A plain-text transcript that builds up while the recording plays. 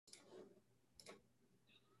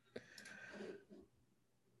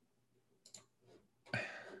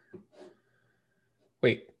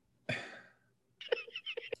Wait.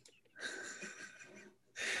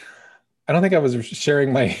 I don't think I was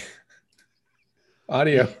sharing my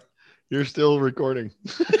audio. You're still recording.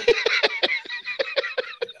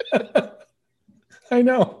 I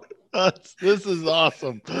know. This is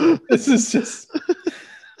awesome. This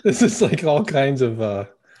is like all kinds of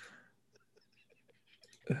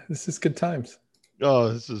this is good times.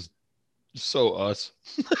 Oh, this is so us.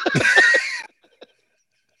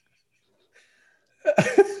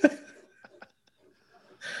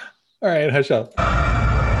 All right, hush up.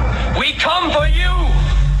 We come for you.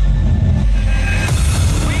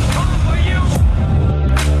 We come for you.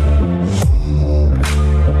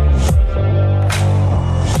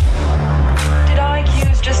 Did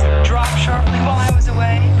IQs just drop sharply while I was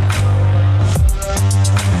away?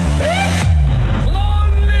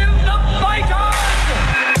 Long live the fighters!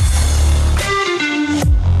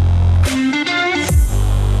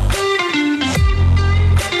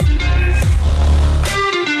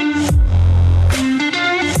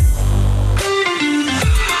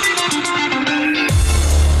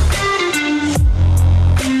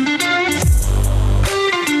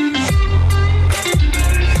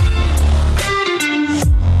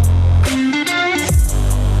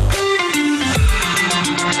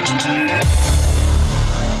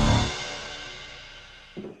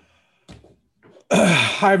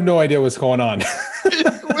 I have no idea what's going on.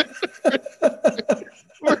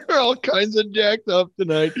 We're all kinds of jacked up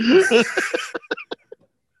tonight.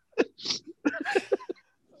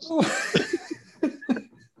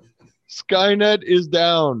 Skynet is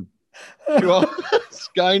down.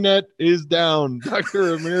 Skynet is down. Dr.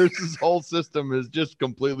 Ramirez's whole system is just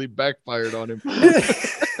completely backfired on him.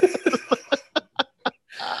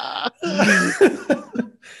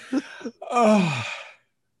 Oh,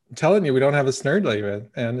 I'm telling you, we don't have a snerd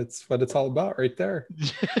limit, and it's what it's all about right there.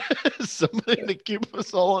 Somebody to keep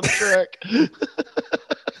us all on track.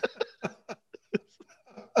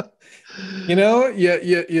 You know,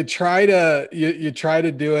 you try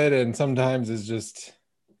to do it, and sometimes it just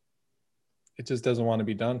doesn't want to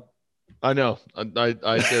be done. I know.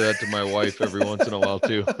 I say that to my wife every once in a while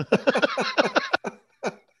too.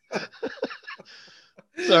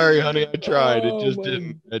 Sorry, honey, I tried. It just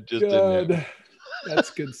didn't. It just didn't happen.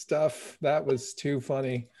 That's good stuff. That was too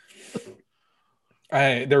funny.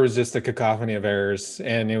 There was just a cacophony of errors,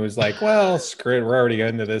 and it was like, well, screw it. We're already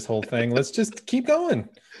into this whole thing. Let's just keep going.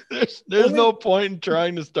 There's no point in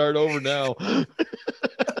trying to start over now.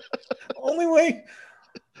 Only way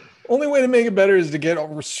to make it better is to get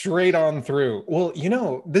straight on through. Well, you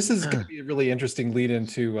know, this is going to be a really interesting lead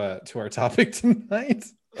into to our topic tonight.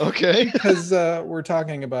 Okay. Because we're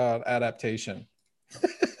talking about adaptation.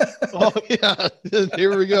 Oh, yeah.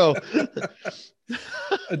 Here we go.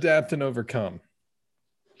 Adapt and overcome.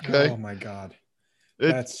 Okay. Oh, my God.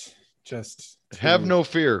 That's just... Have no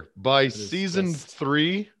fear. By season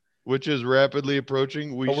 3, which is rapidly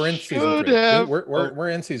approaching, we're in season 3. We're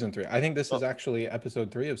in season 3. I think this is actually episode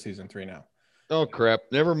 3 of season 3 now. Oh, crap.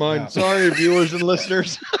 Never mind. Yeah. Sorry, viewers and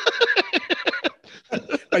listeners.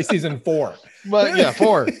 By season 4. But yeah,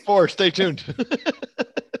 4. Stay tuned.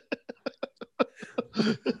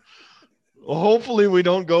 Well, hopefully we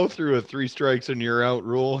don't go through a 3 strikes and you're out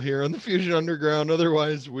rule here on the Fusion Underground.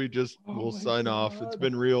 Otherwise, we'll sign off. It's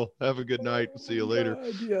been real. Have a good night. See you later.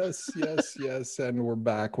 Yes. And we're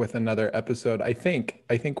back with another episode. I think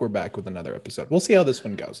we're back with another episode. We'll see how this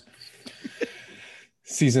one goes.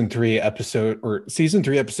 Season 3, episode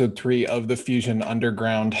 3 of the Fusion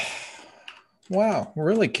Underground. Wow, we're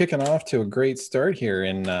really kicking off to a great start here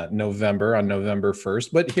in November, on November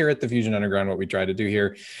 1st. But here at the Fusion Underground, what we try to do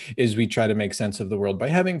here is we try to make sense of the world by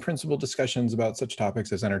having principled discussions about such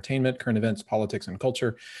topics as entertainment, current events, politics, and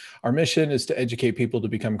culture. Our mission is to educate people to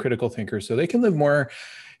become critical thinkers so they can live more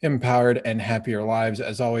empowered and happier lives.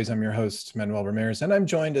 As always, I'm your host, Manuel Ramirez, and I'm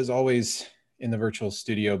joined, as always, in the virtual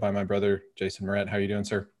studio by my brother, Jason Moret. How are you doing,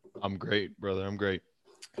 sir? I'm great, brother. I'm great.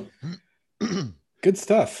 Good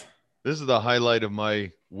stuff. This is the highlight of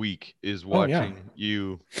my week, is watching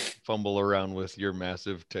you fumble around with your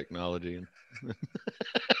massive technology.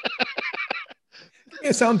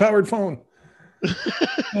 A sound-powered phone.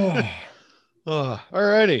 All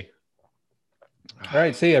righty. All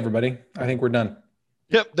right, see you, everybody. I think we're done.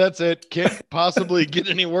 Yep, that's it. Can't possibly get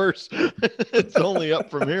any worse. It's only up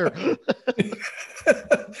from here.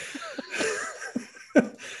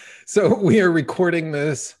 So we are recording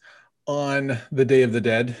this on the Day of the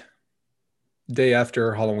Dead. Day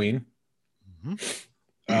after Halloween.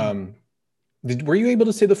 Mm-hmm. Were you able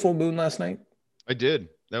to see the full moon last night? I did.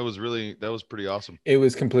 That was pretty awesome. It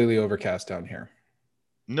was completely overcast down here.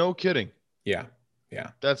 No kidding. Yeah.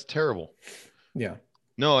 That's terrible. Yeah.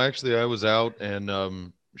 No, actually, I was out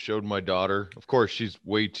and showed my daughter. Of course, she's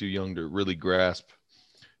way too young to really grasp,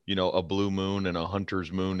 a blue moon and a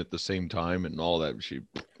hunter's moon at the same time and all that.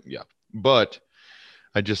 Yeah. But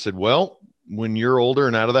I just said, well, when you're older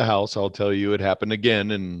and out of the house, I'll tell you it happened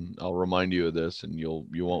again, and I'll remind you of this, and you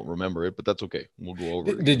won't remember it, but that's okay. We'll go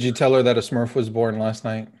over it. Did you tell her that a Smurf was born last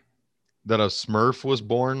night? That a Smurf was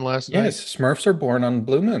born last night? Yes, Smurfs are born on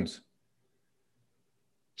blue moons.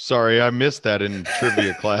 Sorry, I missed that in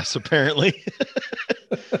trivia class, apparently.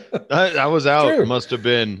 I was out. True. Must have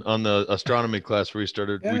been on the astronomy class where we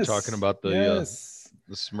were talking about the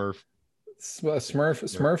Smurf.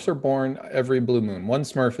 Smurfs are born every blue moon. One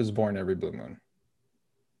Smurf is born every blue moon.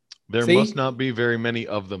 There must not be very many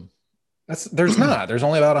of them. There's not. There's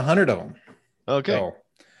only about 100 of them. Okay. So,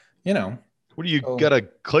 What do you got a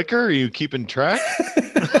clicker? Are you keeping track?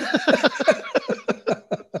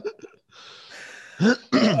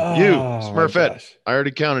 You, Smurfette. I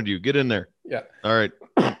already counted you. Get in there. Yeah. All right.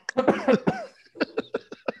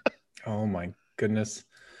 Oh my goodness.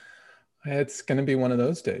 It's going to be one of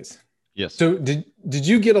those days. Yes. So did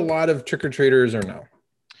you get a lot of trick-or-treaters or no?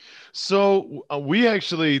 So we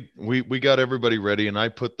actually, we got everybody ready, and I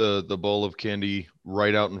put the bowl of candy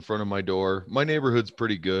right out in front of my door. My neighborhood's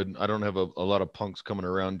pretty good. I don't have a lot of punks coming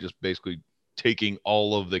around just basically taking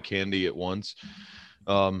all of the candy at once.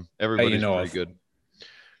 Everybody's pretty good.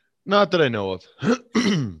 Not that I know of.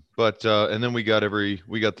 But and then we got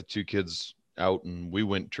the two kids out and we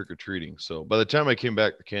went trick-or-treating. So by the time I came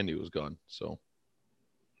back, the candy was gone. So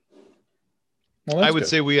I would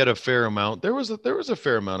say we had a fair amount. There was a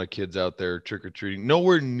fair amount of kids out there trick-or-treating.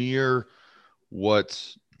 Nowhere near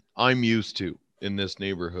what I'm used to in this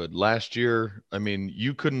neighborhood. Last year, I mean,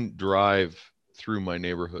 you couldn't drive through my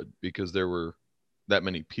neighborhood because there were that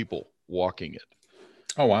many people walking it.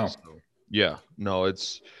 Oh, wow. So, yeah. No,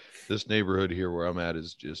 it's this neighborhood here where I'm at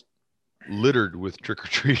is just littered with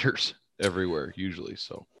trick-or-treaters everywhere usually.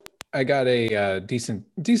 So I got a decent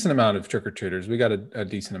amount of trick-or-treaters. We got a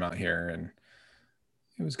decent amount here, and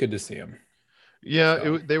it was good to see them. Yeah,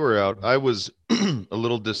 so. They were out. I was a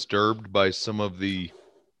little disturbed by some of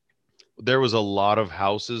there was a lot of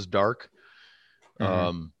houses dark.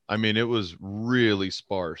 Mm-hmm. I mean, it was really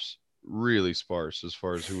sparse as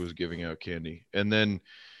far as who was giving out candy. And then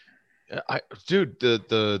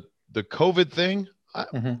the COVID thing,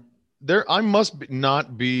 I must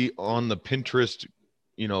not be on the Pinterest,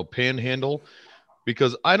 panhandle,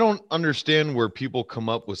 because I don't understand where people come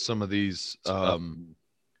up with some of these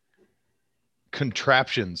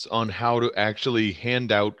contraptions on how to actually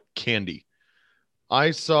hand out candy.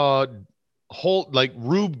 I saw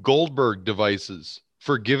Rube Goldberg devices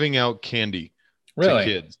for giving out candy to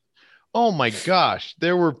kids. Oh my gosh.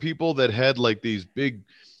 There were people that had like these big,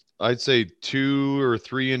 I'd say 2 or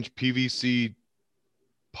 3 inch PVC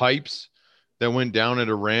pipes that went down at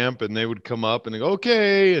a ramp, and they would come up and they go,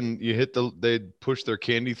 okay. And they'd push their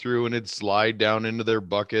candy through and it'd slide down into their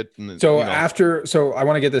bucket. And so I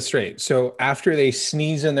want to get this straight. So after they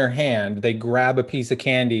sneeze in their hand, they grab a piece of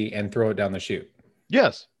candy and throw it down the chute.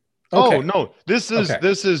 Yes. Okay. Oh no, this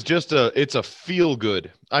is just it's a feel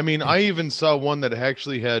good. I mean, I even saw one that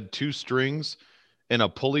actually had 2 strings and a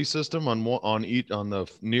pulley system on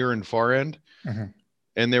the near and far end. Mm-hmm.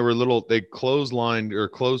 And they were they clotheslined or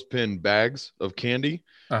clothespin bags of candy.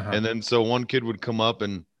 Uh-huh. And then so one kid would come up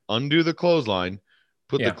and undo the clothesline,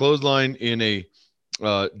 put the clothesline in a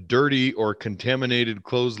dirty or contaminated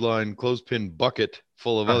clothespin bucket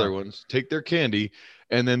full of other ones, take their candy,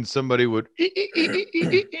 and then somebody would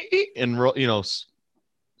and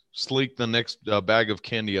sleek the next bag of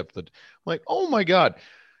candy up. I'm like, oh my God.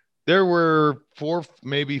 There were 4,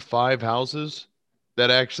 maybe 5 houses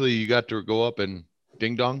that actually you got to go up and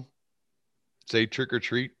ding dong, say trick or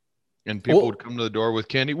treat, and people would come to the door with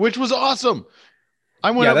candy, which was awesome.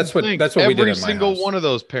 I went up that's what we did every single one of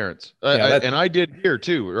those parents, and I did here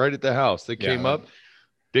too, right at the house. They came up,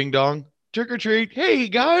 ding dong, trick or treat. Hey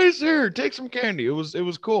guys, here, take some candy. It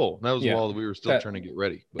was cool. That was while we were still trying to get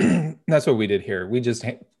ready. But. That's what we did here. We just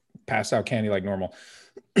passed out candy like normal.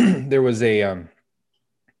 There was a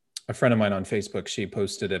friend of mine on Facebook. She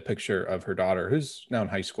posted a picture of her daughter, who's now in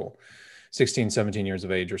high school, 16, 17 years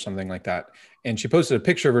of age or something like that. And she posted a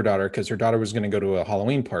picture of her daughter because her daughter was going to go to a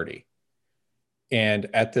Halloween party. And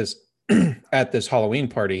at this Halloween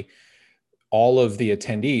party, all of the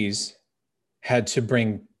attendees had to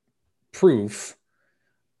bring proof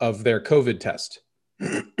of their COVID test,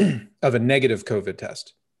 of a negative COVID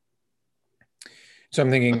test. So I'm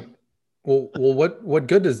thinking, well, what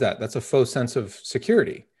good is that? That's a faux sense of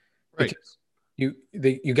security. Right. Because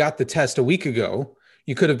you got the test a week ago.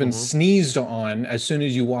 You could have been Mhm. sneezed on as soon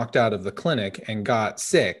as you walked out of the clinic and got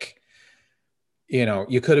sick. You know,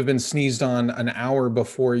 you could have been sneezed on an hour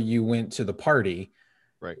before you went to the party.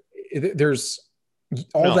 Right. There's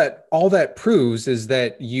No. all that proves is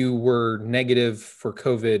that you were negative for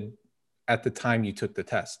COVID at the time you took the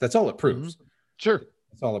test. That's all it proves. Sure.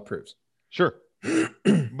 That's all it proves. Sure.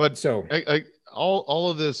 But So all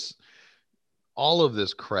of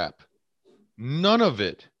this crap, none of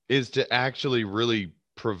it is to actually really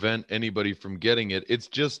prevent anybody from getting it. It's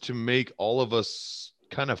just to make all of us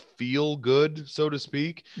kind of feel good, so to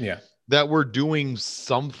speak, yeah, that we're doing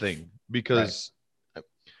something. Because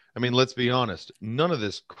I mean, let's be honest, none of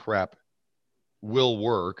this crap will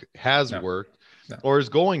work, has worked, or is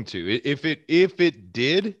going to. If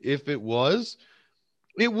it was,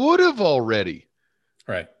 it would have already.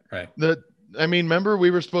 Right. I mean, remember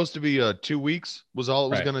we were supposed to be 2 weeks was all it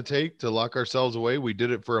was Right. going to take to lock ourselves away. We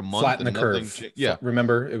did it for a month. Flatten the and nothing curve. Yeah.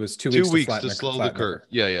 Remember, it was 2 weeks to slow the curve.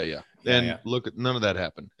 Yeah. And look, none of that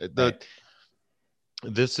happened.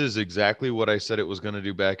 This is exactly what I said it was going to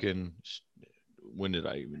do back in, when did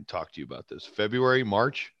I even talk to you about this? February,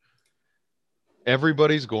 March?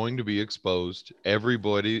 Everybody's going to be exposed.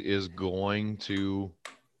 Everybody is going to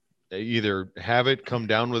either have it, come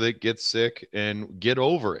down with it, get sick, and get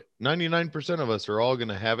over it. 99% of us are all going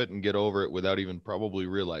to have it and get over it without even probably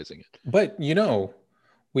realizing it. But, you know,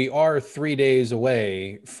 we are 3 days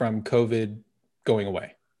away from COVID going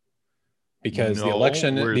away. Because the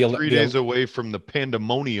election, we're 3 days away from the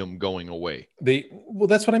pandemonium going away. Well,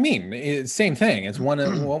 that's what I mean. It's same thing. It's one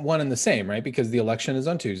and the same, right? Because the election is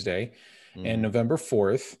on Tuesday, and November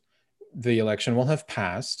 4th, the election will have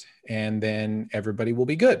passed, and then everybody will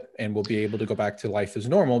be good, and we'll be able to go back to life as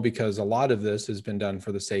normal, because a lot of this has been done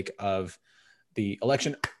for the sake of the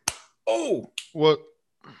election. Oh, what?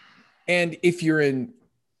 And if you're in,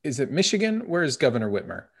 is it Michigan? Where is Governor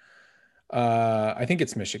Whitmer? I think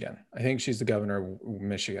it's Michigan. I think she's the governor of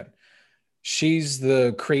Michigan. She's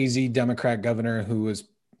the crazy Democrat governor who was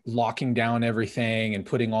locking down everything and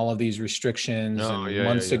putting all of these restrictions.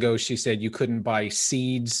 Months ago, she said you couldn't buy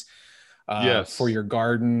seeds for your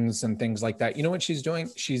gardens and things like that. You know what she's doing?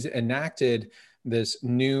 She's enacted this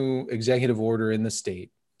new executive order in the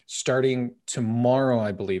state starting tomorrow,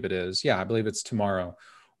 I believe it is. Yeah, I believe it's tomorrow,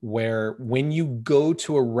 where when you go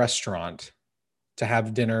to a restaurant to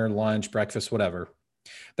have dinner, lunch, breakfast, whatever,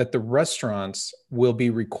 that the restaurants will be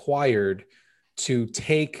required to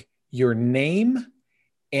take your name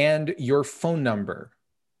and your phone number.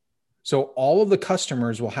 So all of the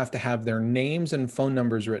customers will have to have their names and phone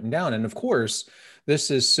numbers written down. And of course,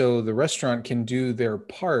 this is so the restaurant can do their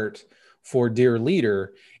part for Dear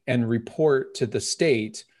Leader and report to the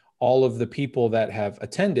state all of the people that have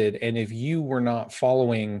attended. And if you were not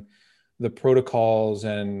following the protocols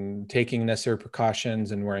and taking necessary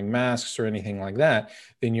precautions and wearing masks or anything like that,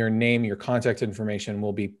 then your name, your contact information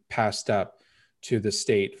will be passed up to the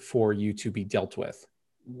state for you to be dealt with.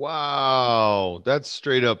 Wow. That's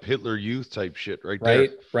straight up Hitler Youth type shit right there.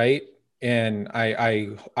 Right. And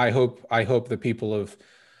I hope the people of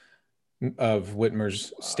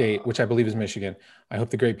Whitmer's state, which I believe is Michigan, I hope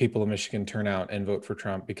the great people of Michigan turn out and vote for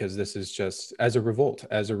Trump, because this is just as a revolt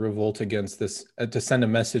against this, to send a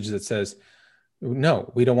message that says, no,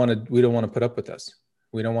 we don't want to put up with this.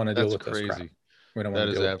 We don't want to deal with this crap. We don't want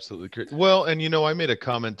to. That is absolutely crazy. Well, and I made a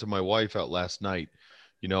comment to my wife out last night,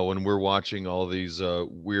 when we're watching all these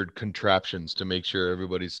weird contraptions to make sure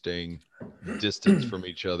everybody's staying distance from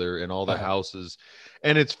each other, and all the houses.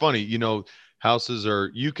 And it's funny, houses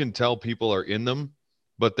you can tell people are in them,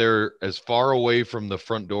 but they're as far away from the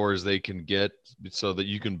front door as they can get, so that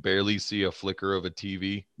you can barely see a flicker of a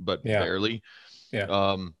TV, but barely.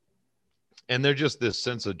 Yeah. And they're just this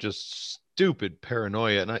sense of just stupid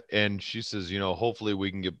paranoia. And she says, hopefully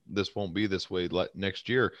we can this won't be this way next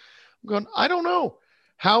year. I'm going, I don't know.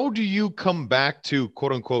 How do you come back to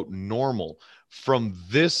quote unquote normal from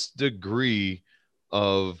this degree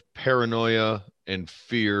of paranoia and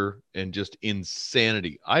fear and just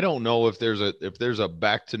insanity? I don't know if there's a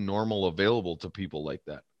back to normal available to people like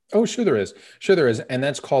that. Oh, sure there is. And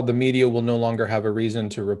that's called the media will no longer have a reason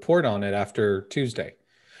to report on it after Tuesday.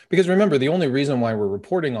 Because remember, the only reason why we're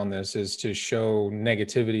reporting on this is to show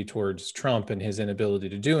negativity towards Trump and his inability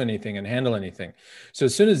to do anything and handle anything. So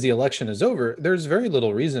as soon as the election is over, there's very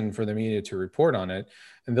little reason for the media to report on it,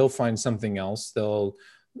 and they'll find something else to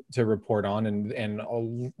report on, and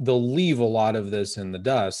they'll leave a lot of this in the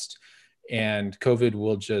dust, and COVID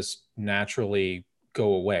will just naturally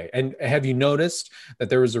go away. And have you noticed that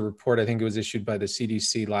there was a report, I think it was issued by the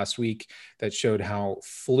CDC last week, that showed how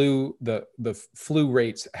the flu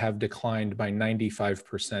rates have declined by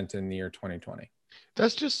 95% in the year 2020?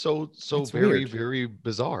 That's just so It's very, weird. very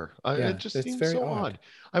bizarre. Yeah, It just it's seems very so odd. odd.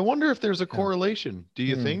 I wonder if there's a correlation, do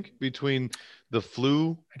you think, between the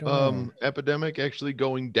flu I don't know. epidemic actually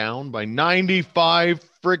going down by 95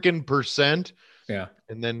 freaking percent, Yeah.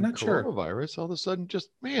 and then Not sure. coronavirus all of a sudden just,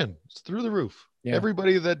 man, it's through the roof. Yeah.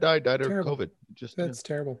 Everybody that died Terrible. of COVID. Just That's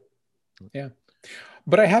terrible. Yeah.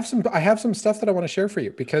 But I have some stuff that I want to share for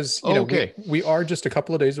you because you know we are just a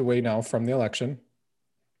couple of days away now from the election.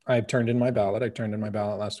 I turned in my ballot. I turned in my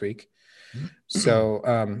ballot last week. So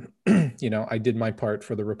you know, I did my part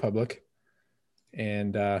for the Republic.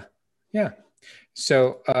 And yeah.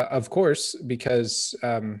 So of course, because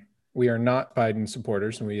we are not Biden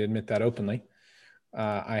supporters and we admit that openly,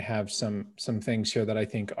 I have some things here that I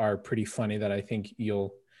think are pretty funny that I think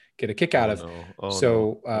you'll get a kick out of.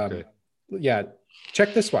 Yeah,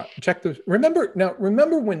 check this one.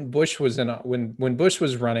 Remember when Bush was when Bush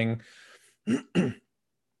was running,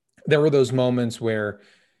 there were those moments where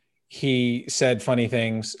he said funny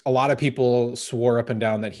things. A lot of people swore up and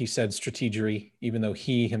down that he said strategery, even though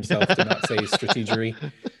he himself did not say strategery,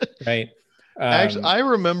 right? Actually, I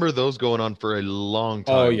remember those going on for a long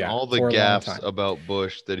time. Oh yeah, all the gaffes about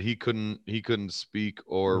Bush that he couldn't speak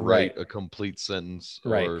or write a complete sentence,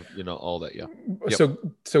 or you know, all that. Yeah. Yep.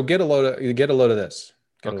 So get a load of this. Get a load of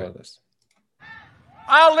this.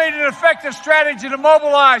 I'll lead an effective strategy to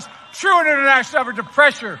mobilize true and international effort to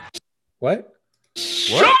pressure. What?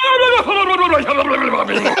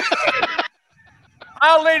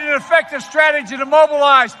 I'll lead an effective strategy to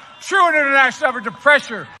mobilize true and international effort to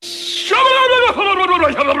pressure.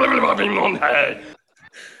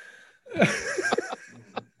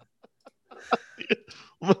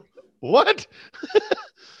 What?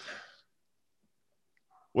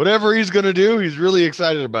 Whatever he's going to do, he's really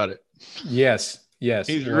excited about it. Yes.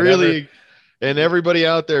 He's really, and everybody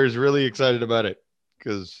out there is really excited about it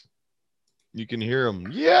because you can hear him.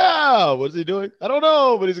 Yeah. What's he doing? I don't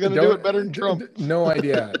know, but he's going to do it better than Trump. No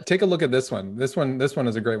idea. Take a look at this one. This one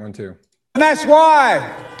is a great one too. And that's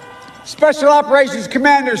why Special Operations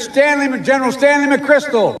Commander General Stanley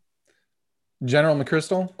McChrystal. General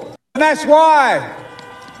McChrystal? And that's why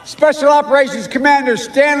Special Operations Commander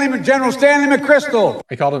General Stanley McChrystal.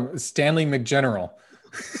 I called him Stanley McGeneral.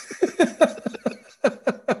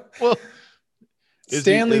 Well,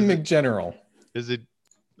 Stanley McGeneral. Is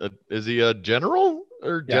he a general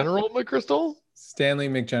or General McChrystal? Stanley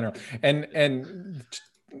McGeneral. And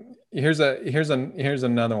here's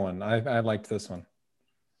another one. I liked this one.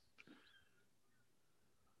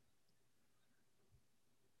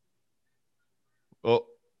 Oh,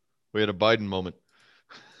 we had a Biden moment.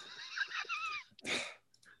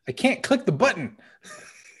 I can't click the button.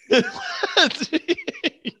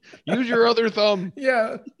 Use your other thumb.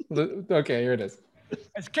 Yeah. Okay, here it is.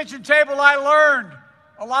 As kitchen table, I learned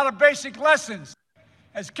a lot of basic lessons.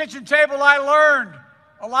 As kitchen table, I learned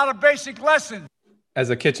a lot of basic lessons.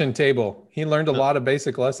 As a kitchen table, he learned a lot of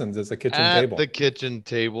basic lessons as a kitchen table. The kitchen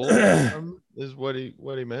table is what he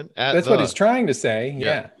meant. That's what he's trying to say.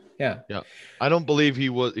 Yeah. I don't believe he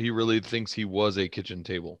really thinks he was a kitchen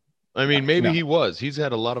table. I mean, maybe he was. He's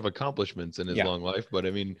had a lot of accomplishments in his long life, but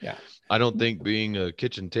I mean, I don't think being a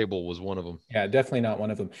kitchen table was one of them. Yeah, definitely not one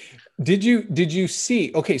of them. Did you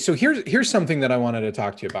see? Okay, so here's something that I wanted to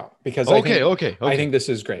talk to you about because I think this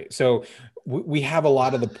is great. So we have a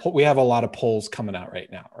lot of polls coming out right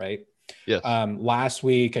now, right? Yes. Last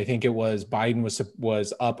week, I think it was Biden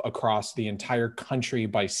was up across the entire country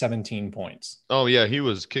by 17 points. Oh yeah, he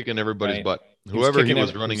was kicking everybody's butt. Whoever he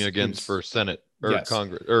was running against for Senate or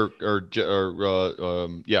Congress or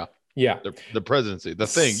the presidency, the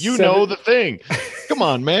thing, the thing. Come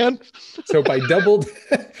on, man. So by double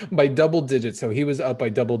digits. So he was up by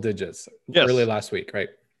double digits early last week, right?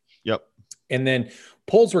 Yep. And then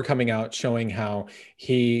polls were coming out showing how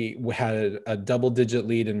he had a double-digit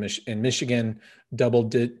lead in Michigan,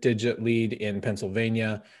 double-digit lead in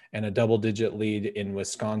Pennsylvania, and a double-digit lead in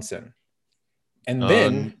Wisconsin. And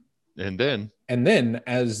then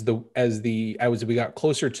as we got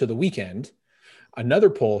closer to the weekend, another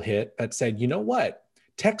poll hit that said, you know what?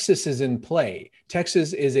 Texas is in play.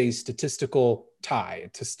 Texas is a statistical tie.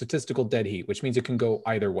 It's a statistical dead heat, which means it can go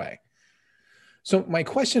either way. So my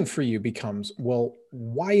question for you becomes, well,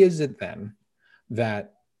 why is it then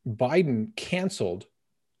that Biden canceled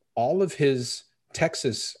all of his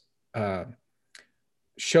Texas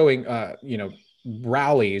showing,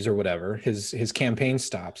 rallies or whatever, his campaign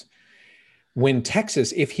stops, when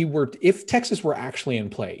Texas, if Texas were actually in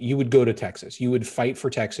play, you would go to Texas, you would fight for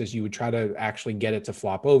Texas, you would try to actually get it to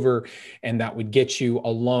flop over, and that would get you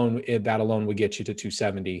alone, that alone would get you to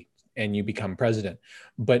 270 and you become president.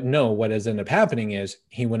 But no, what has ended up happening is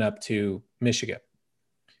he went up to Michigan.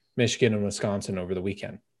 Michigan and Wisconsin over the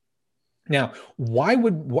weekend. Now,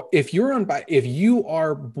 if you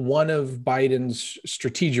are one of Biden's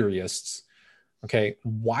strategists, okay,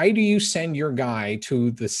 why do you send your guy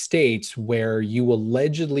to the states where you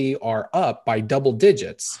allegedly are up by double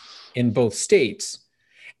digits in both states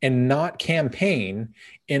and not campaign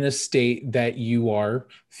in a state that you are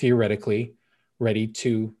theoretically ready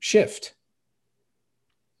to shift?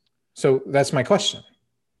 So that's my question.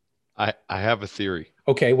 I have a theory.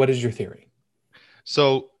 Okay, what is your theory?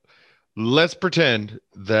 So let's pretend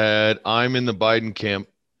that I'm in the Biden camp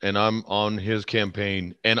and I'm on his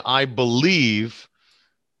campaign and I believe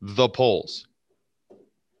the polls.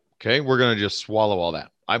 Okay, we're going to just swallow all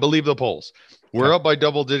that. I believe the polls. We're up by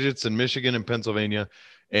double digits in Michigan and Pennsylvania,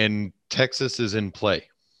 and Texas is in play.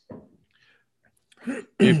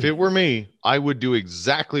 If it were me, I would do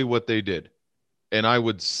exactly what they did. And I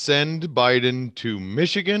would send Biden to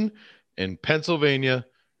Michigan and Pennsylvania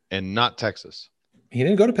and not Texas. He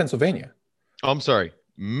didn't go to Pennsylvania. I'm sorry,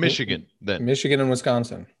 Michigan then. Michigan and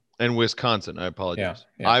Wisconsin. And Wisconsin, I apologize.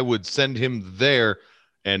 Yeah. I would send him there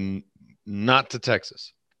and not to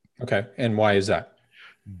Texas. Okay, and why is that?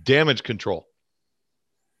 Damage control.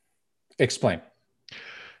 Explain.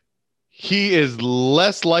 He is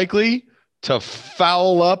less likely to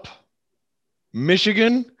foul up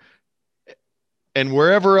Michigan and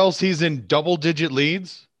wherever else he's in double-digit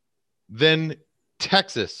leads than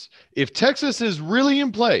Texas. If Texas is really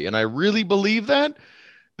in play, and I really believe that,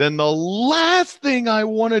 then the last thing I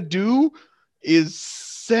want to do is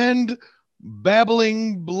send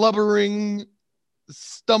babbling, blubbering,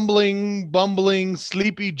 stumbling, bumbling,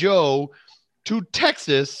 sleepy Joe to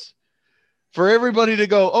Texas for everybody to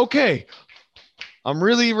go, okay, I'm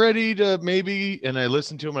really ready to maybe, and I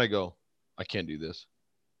listen to him and I go, I can't do this.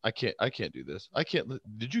 I can't do this. I can't.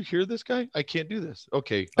 Did you hear this guy? I can't do this.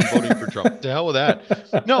 Okay, I'm voting for Trump. To hell with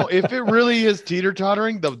that. No, if it really is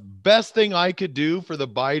teeter-tottering, the best thing I could do for the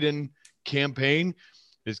Biden campaign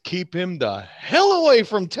is keep him the hell away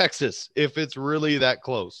from Texas if it's really that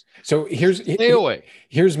close. So stay away.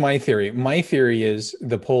 Here's my theory. My theory is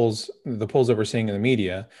the polls that we're seeing in the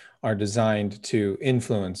media are designed to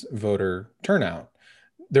influence voter turnout.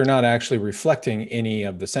 They're not actually reflecting any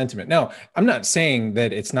of the sentiment. Now, I'm not saying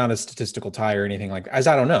that it's not a statistical tie or anything like that, as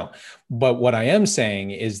I don't know. But what I am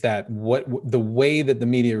saying is that the way that the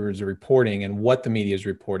media is reporting and what the media is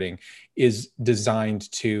reporting is designed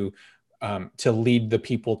to lead the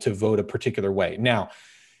people to vote a particular way. Now,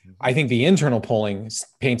 I think the internal polling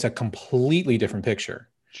paints a completely different picture.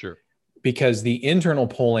 Sure. Because the internal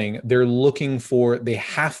polling, they're looking for, they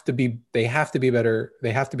have to be better.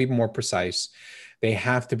 They have to be more precise. They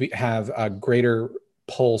have to have a greater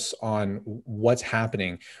pulse on what's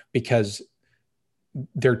happening because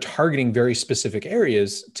they're targeting very specific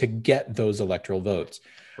areas to get those electoral votes.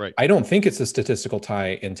 Right. I don't think it's a statistical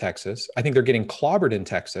tie in Texas. I think they're getting clobbered in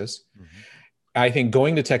Texas. Mm-hmm. I think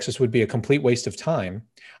going to Texas would be a complete waste of time.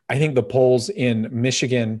 I think the polls in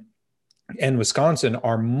Michigan and Wisconsin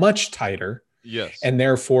are much tighter. Yes. And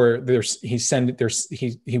therefore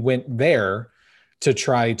he went there to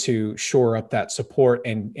try to shore up that support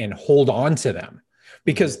and hold on to them.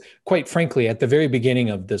 Because quite frankly, at the very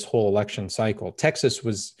beginning of this whole election cycle, Texas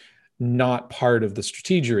was not part of the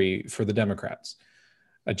strategy for the Democrats.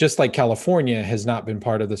 Just like California has not been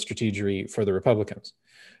part of the strategy for the Republicans.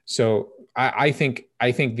 So I think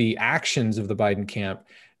the actions of the Biden camp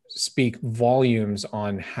speak volumes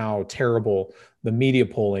on how terrible the media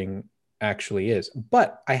polling actually is.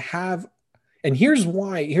 But here's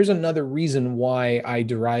another reason why I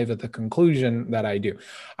derive at the conclusion that I do.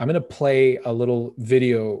 I'm going to play a little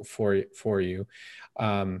video for you.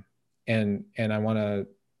 And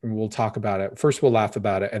we'll talk about it. First, we'll laugh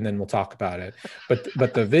about it and then we'll talk about it.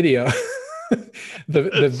 But the video,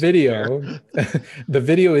 the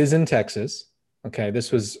video is in Texas. Okay.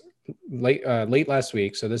 This was late last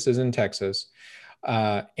week. So this is in Texas.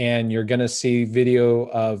 And you're going to see video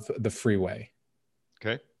of the freeway.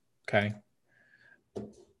 Okay.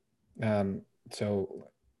 So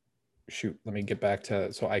shoot, let me get back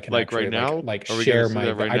to, so I can right now, share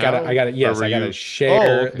my, I gotta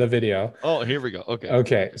share the video. Oh, here we go.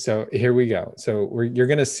 Okay. So here we go. So you're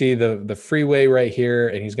going to see the freeway right here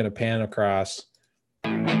and he's going to pan across.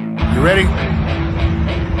 You ready?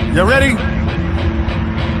 You ready?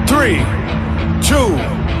 3, 2,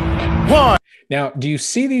 1. Now, do you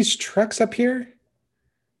see these trucks up here?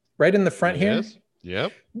 Right in the front here?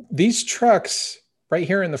 Yep. These trucks right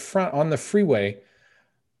here in the front on the freeway,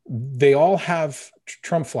 they all have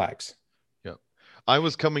Trump flags. Yeah. I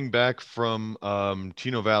was coming back from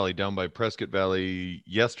Chino Valley down by Prescott Valley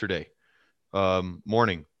yesterday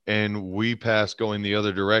morning, and we passed going the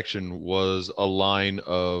other direction was a line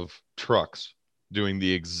of trucks doing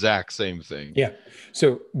the exact same thing. Yeah.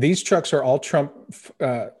 So these trucks are all Trump,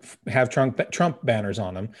 have Trump banners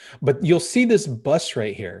on them, but you'll see this bus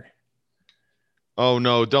right here. Oh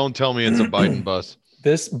no, don't tell me it's a Biden bus.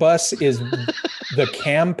 This bus is the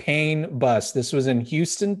campaign bus. This was in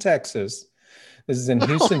Houston, Texas. This is in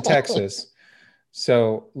Houston, Texas.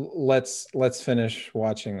 So let's finish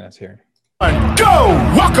watching this here. Go!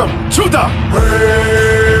 Welcome to the Red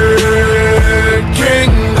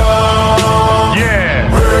Kingdom. Yeah.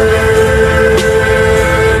 Red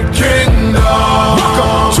Kingdom.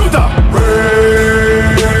 Welcome to the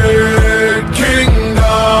Red Kingdom.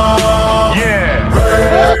 Yeah.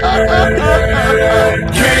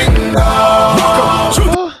 Red Kingdom. Welcome to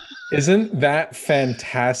the Isn't that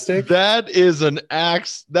fantastic? That is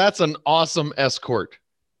that's an awesome escort.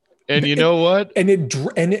 And you know what? And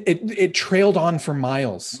it trailed on for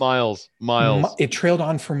miles. Miles. It trailed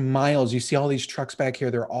on for miles. You see all these trucks back here.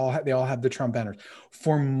 They all have the Trump banners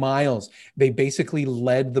for miles. They basically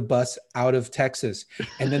led the bus out of Texas,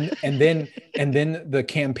 and then the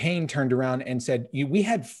campaign turned around and said, "We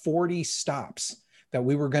had 40 stops that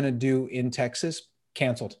we were going to do in Texas,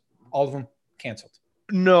 canceled. All of them canceled."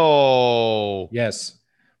 No. Yes.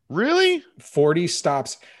 Really? 40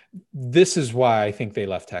 stops. This is why I think they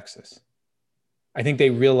left Texas. I think they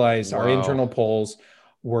realized our internal polls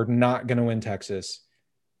were not going to win Texas.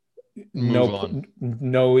 No,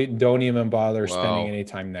 don't even bother spending any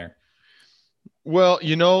time there. Well,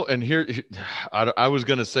 and here, I was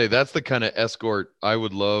going to say that's the kind of escort I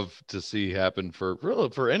would love to see happen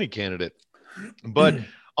for any candidate. But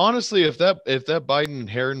honestly, if that Biden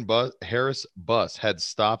Harris bus had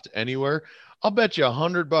stopped anywhere, I'll bet you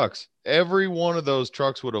 $100 every one of those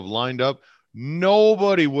trucks would have lined up.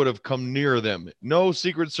 Nobody would have come near them. No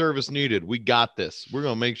Secret Service needed. We got this. We're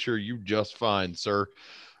going to make sure you're just fine, sir.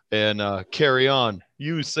 And carry on.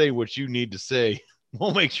 You say what you need to say.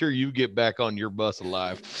 We'll make sure you get back on your bus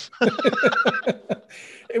alive.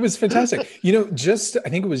 It was fantastic. I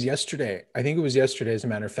think it was yesterday. As a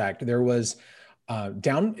matter of fact, there was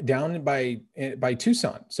down by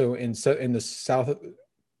Tucson. So in the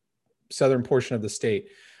southern portion of the state,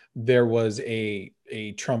 there was a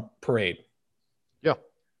Trump parade. Yeah.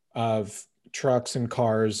 Of trucks and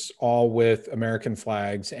cars, all with American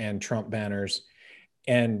flags and Trump banners.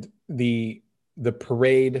 And the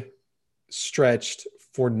parade stretched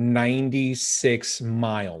for 96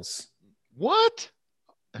 miles. What?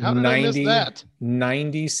 How did I miss that?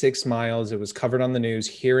 96 miles. It was covered on the news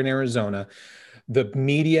here in Arizona. The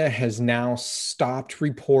media has now stopped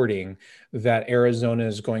reporting that Arizona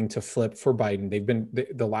is going to flip for Biden. They've been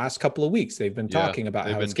the last couple of weeks. They've been talking about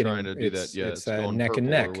how it's getting to do that. Yeah, it's neck and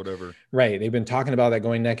neck, or whatever. Right? They've been talking about that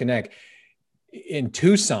going neck and neck. In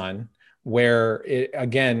Tucson, where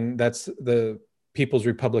that's the People's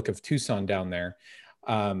Republic of Tucson down there.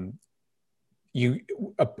 A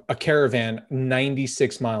caravan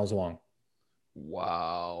 96 miles long.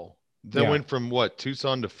 Wow, that went from what,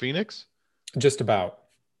 Tucson to Phoenix? Just about.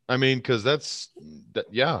 I mean, because I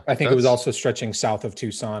think it was also stretching south of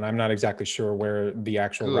Tucson. I'm not exactly sure where the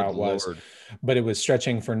actual route was, but it was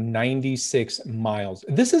stretching for 96 miles.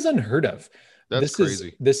 This is unheard of. That's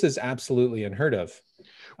crazy. This is absolutely unheard of.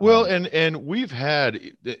 Well, and we've had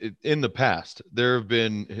in the past, there have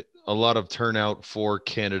been a lot of turnout for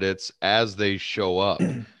candidates as they show up.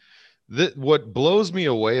 What blows me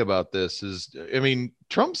away about this is,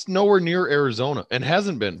 Trump's nowhere near Arizona and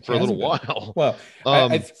hasn't been for a little while. Well,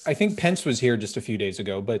 I think Pence was here just a few days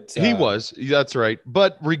ago, but he was. That's right.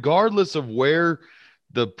 But regardless of where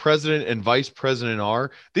the president and vice president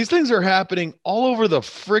are, these things are happening all over the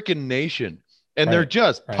freaking nation, and they're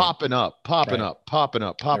just popping up.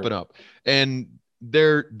 And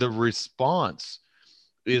the response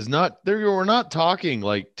is not there. We're not talking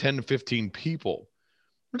like 10 to 15 people.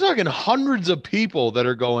 We're talking hundreds of people that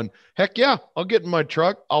are going, heck yeah, I'll get in my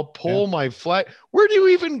truck. I'll pull my flag. Where do you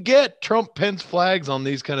even get Trump Pence flags on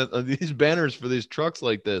these kind of these banners for these trucks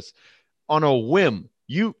like this on a whim?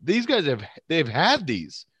 These guys they've had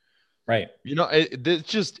these, right?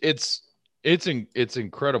 It's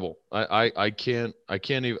incredible. I can't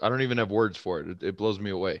even, I don't even have words for it. It blows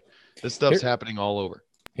me away. This stuff's happening all over.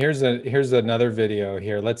 Here's another video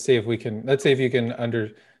here. Let's see if you can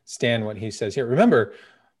understand what he says here. Remember,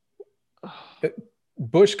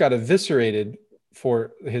 Bush got eviscerated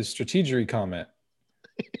for his strategery comment.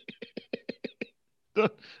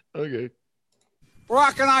 Okay.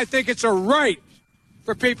 Barack and I think it's a right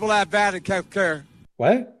for people to have bad health care.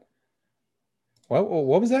 What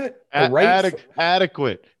was that?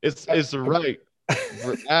 Adequate. It's a right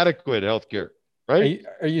for adequate health care. Right?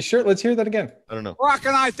 Are you sure? Let's hear that again. I don't know. Barack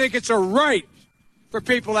and I think it's a right for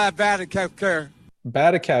people to have Badacav care.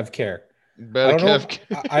 Badacav care.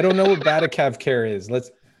 I don't know what Badacav care is.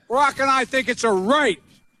 Barack and I think it's a right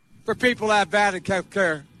for people to have Badacav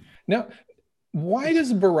care. Now, why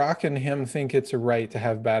does Barack and him think it's a right to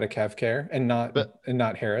have Badacav care and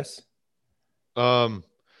not Harris?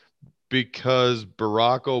 Because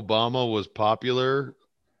Barack Obama was popular,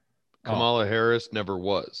 Kamala Harris never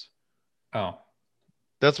was. Oh.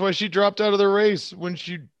 That's why she dropped out of the race when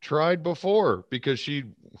she tried before, because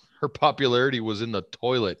her popularity was in the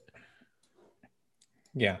toilet.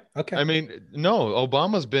 Yeah. Okay. I mean, no,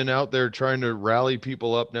 Obama's been out there trying to rally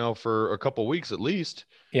people up now for a couple weeks at least.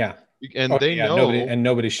 Yeah. And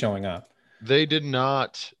nobody's showing up. They did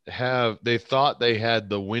not have, they thought they had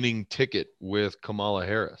the winning ticket with Kamala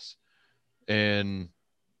Harris. And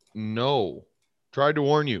no, tried to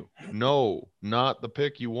warn you, no, not the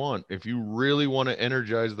pick you want. If you really want to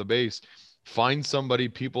energize the base, find somebody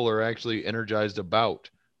people are actually energized about.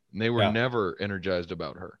 And they were never energized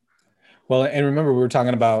about her. Well, and remember, we were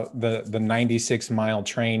talking about the 96-mile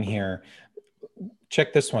train here.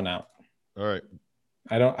 Check this one out. All right.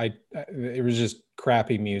 It was just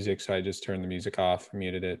crappy music, so I just turned the music off,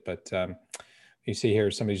 muted it. But you see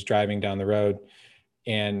here, somebody's driving down the road,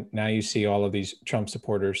 and now you see all of these Trump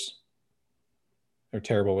supporters. They're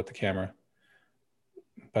terrible with the camera.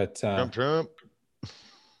 But Trump.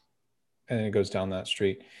 And it goes down that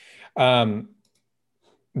street. That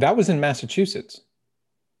was in Massachusetts.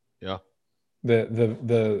 Yeah.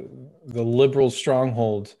 The liberal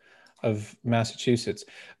stronghold of Massachusetts.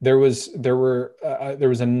 There was another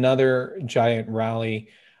giant rally,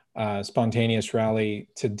 spontaneous rally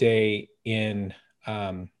today in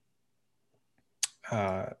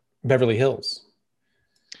Beverly Hills.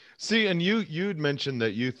 See, and you'd mentioned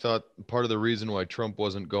that you thought part of the reason why Trump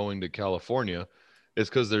wasn't going to California is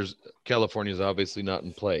because California is obviously not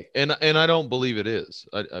in play, and I don't believe it is.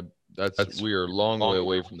 We are a long way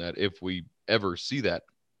away from that if we ever see that.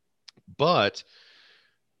 But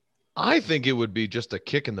I think it would be just a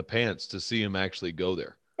kick in the pants to see him actually go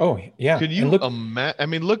there. Oh yeah. Can you imagine? I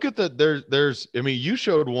mean, look at there's. I mean, you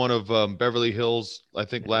showed one of Beverly Hills, I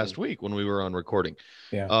think last week when we were on recording.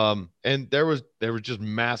 Yeah. And there was just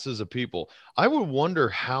masses of people. I would wonder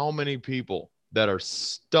how many people that are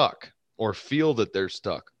stuck or feel that they're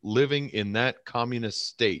stuck living in that communist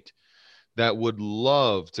state that would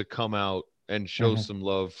love to come out and show some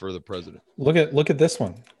love for the president. Look at this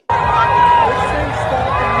one.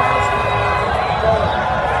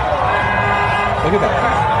 Look at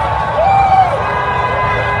that.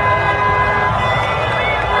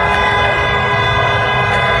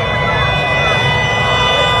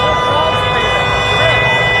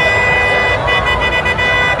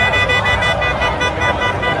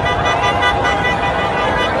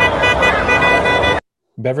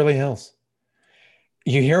 Beverly Hills.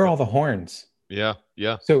 You hear all the horns. Yeah.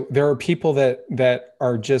 So there are people that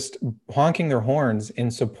are just honking their horns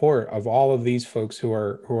in support of all of these folks who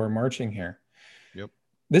are marching here. Yep.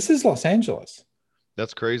 This is Los Angeles.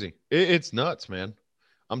 That's crazy. It's nuts, man.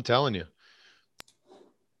 I'm telling you.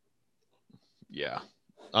 Yeah.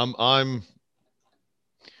 I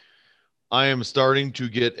am starting to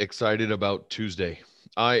get excited about Tuesday.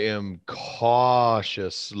 I am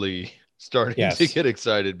cautiously starting to get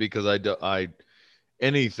excited because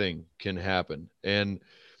anything can happen. And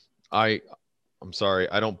I'm sorry,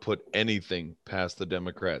 I don't put anything past the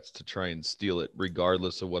Democrats to try and steal it,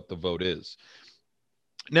 regardless of what the vote is.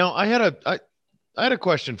 Now, I had a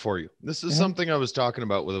question for you. This is something I was talking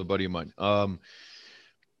about with a buddy of mine.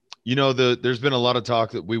 There's been a lot of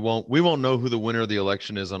talk that we won't know who the winner of the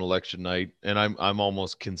election is on election night, and I'm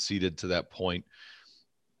almost conceded to that point.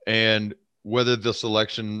 And whether this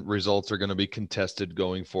election results are going to be contested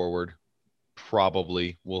going forward,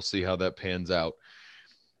 probably. We'll see how that pans out.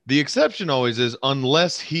 The exception always is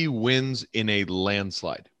unless he wins in a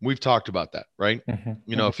landslide. We've talked about that, right?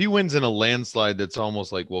 If he wins in a landslide, that's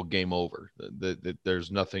almost like, well, game over. There's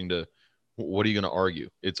nothing to, what are you going to argue?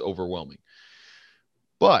 It's overwhelming.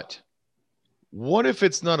 But what if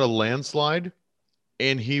it's not a landslide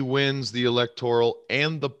and he wins the electoral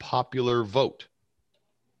and the popular vote?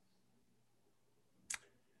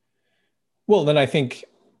 Well, then I think,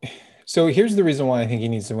 so here's the reason why I think he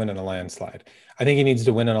needs to win in a landslide. I think he needs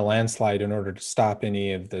to win in a landslide in order to stop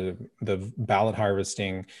any of the ballot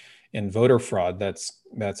harvesting and voter fraud that's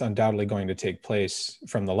undoubtedly going to take place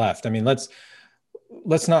from the left. I mean, let's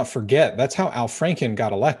not forget, that's how Al Franken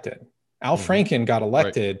got elected. Al Franken got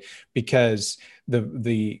elected because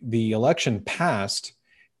the election passed,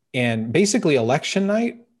 and basically election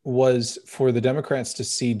night was for the Democrats to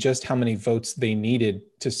see just how many votes they needed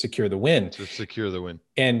to secure the win.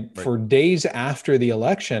 And for days after the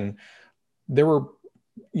election, there were,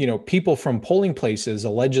 people from polling places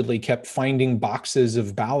allegedly kept finding boxes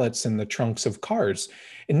of ballots in the trunks of cars.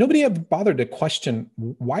 And nobody ever bothered to question,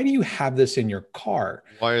 why do you have this in your car?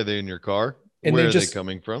 Why are they in your car? And where are they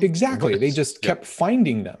coming from? Exactly. They just kept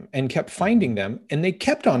finding them and kept finding them. And they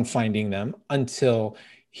kept on finding them until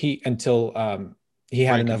he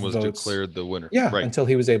had enough votes. Declared the winner. Yeah, until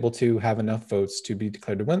he was able to have enough votes to be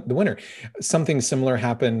declared the winner. Something similar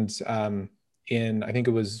happened in, I think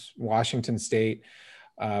it was Washington State,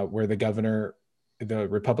 where the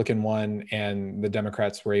Republican won, and the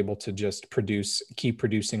Democrats were able to just keep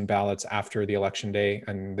producing ballots after the election day,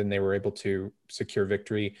 and then they were able to secure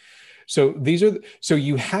victory. So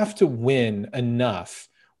you have to win enough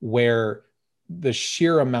where the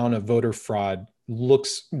sheer amount of voter fraud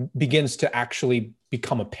begins to actually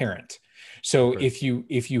become apparent. So if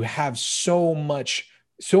you have so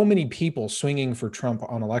many people swinging for Trump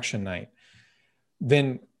on election night,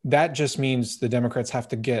 then that just means the Democrats have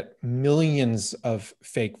to get millions of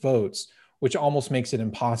fake votes, which almost makes it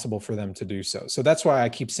impossible for them to do so. So that's why I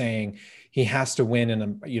keep saying he has to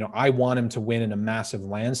win I want him to win in a massive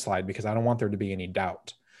landslide, because I don't want there to be any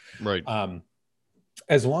doubt. Right.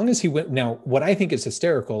 As long as he went. Now, what I think is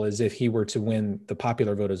hysterical is if he were to win the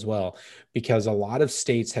popular vote as well, because a lot of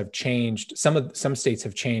states have changed. Some states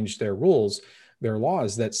have changed their rules, their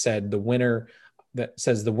laws that said the winner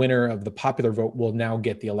of the popular vote will now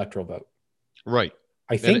get the electoral vote. Right.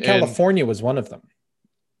 I think California was one of them.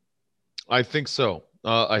 I think so.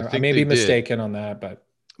 I may be mistaken on that,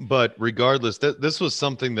 but regardless, this was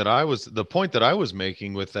something that the point that I was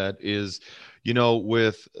making with that is, we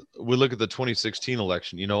look at the 2016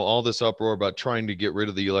 election, all this uproar about trying to get rid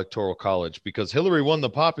of the Electoral College because Hillary won the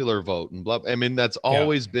popular vote and blah. I mean, that's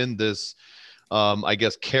always been this, I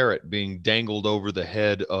guess, carrot being dangled over the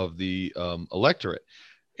head of the electorate.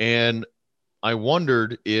 And I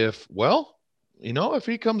wondered if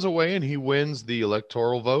he comes away and he wins the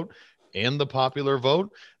electoral vote and the popular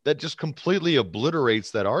vote, that just completely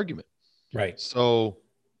obliterates that argument. Right. So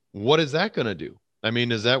what is that going to do? I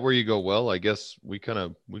mean, is that where you go, well, I guess we've kind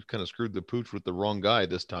of screwed the pooch with the wrong guy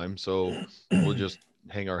this time, so we'll just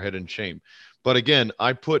hang our head in shame. But again,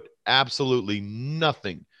 I put absolutely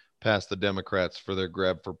nothing past the Democrats for their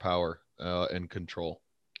grab for power and control.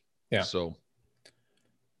 Yeah. So.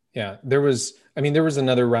 Yeah, there was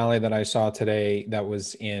another rally that I saw today that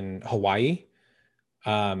was in Hawaii,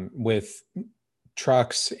 with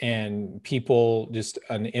trucks and people, just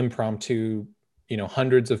an impromptu,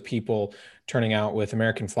 hundreds of people turning out with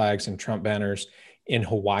American flags and Trump banners in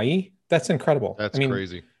Hawaii. That's incredible. That's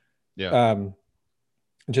crazy. Yeah.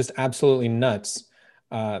 Just absolutely nuts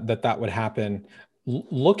that would happen.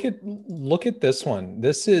 Look at this one.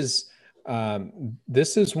 This is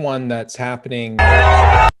one that's happening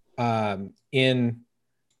in,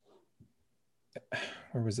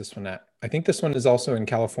 where was this one at? I think this one is also in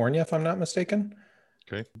California, if I'm not mistaken.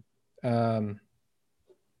 Okay.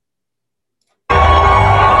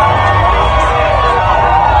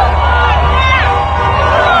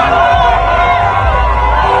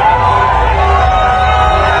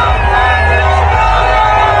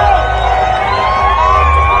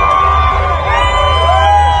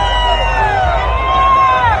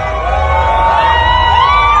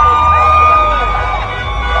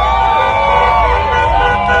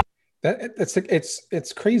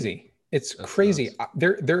 It's crazy. That's crazy.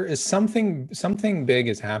 Nuts. There is something big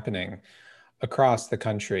is happening across the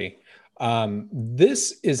country.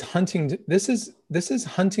 This is Huntington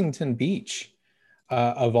Beach,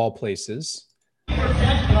 of all places. Well, we're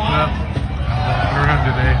on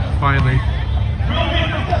today, finally.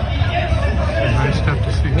 Nice stuff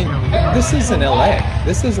to see. I mean, this is in LA.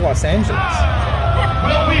 This is Los Angeles.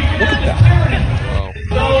 Look at that.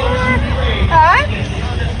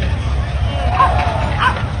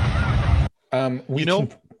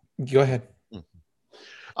 Go ahead.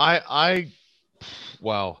 I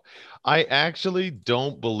actually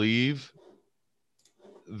don't believe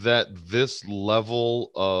that this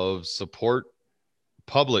level of support,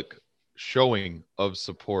 public showing of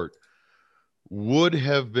support, would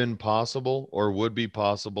have been possible or would be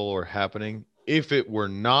possible or happening if it were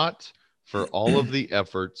not for all of the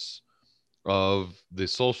efforts of the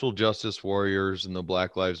social justice warriors and the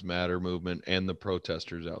Black Lives Matter movement and the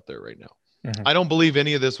protesters out there right now. Mm-hmm. I don't believe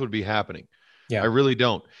any of this would be happening. Yeah. I really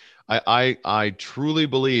don't. I truly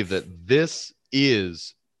believe that this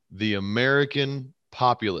is the American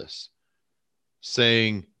populace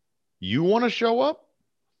saying, you want to show up?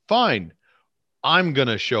 Fine. I'm going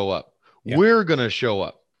to show up. Yeah. We're going to show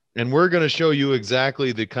up. And we're going to show you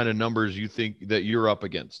exactly the kind of numbers you think that you're up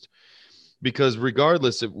against. Because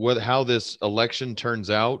regardless of how this election turns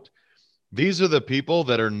out, these are the people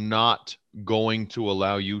that are not going to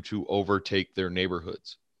allow you to overtake their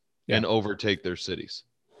neighborhoods and overtake their cities.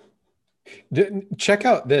 Check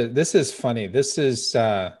out this is funny. This is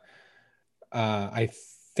I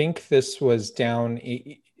think this was down.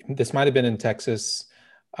 This might have been in Texas.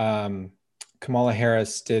 Kamala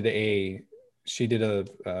Harris did a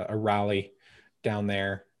rally down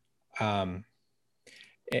there, and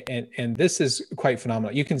this is quite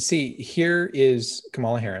phenomenal. You can see here is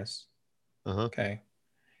Kamala Harris. Okay,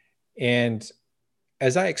 and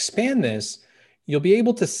as I expand this, you'll be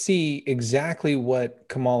able to see exactly what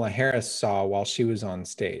Kamala Harris saw while she was on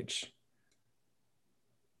stage.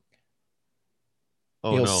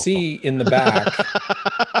 You'll see in the back.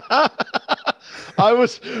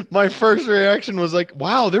 My first reaction was like,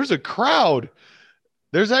 wow, there's a crowd.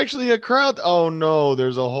 There's actually a crowd. Oh no,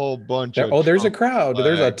 there's a whole bunch of there's a crowd.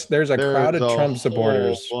 Flags. There's a crowd of Trump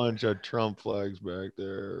supporters. Whole bunch of Trump flags back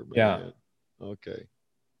there. Man. Yeah. Okay.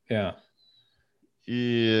 Yeah.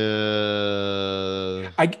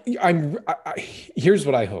 Yeah. Here's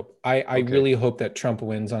what I hope. I really hope that Trump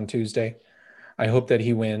wins on Tuesday. I hope that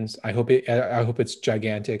he wins. I hope it's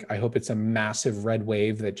gigantic. I hope it's a massive red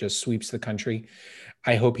wave that just sweeps the country.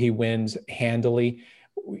 I hope he wins handily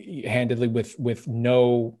with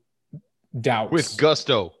no doubts. With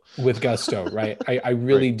gusto. Right? I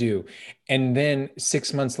really do. And then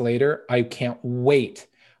 6 months later, I can't wait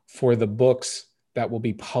for the books that will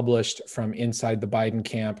be published from inside the Biden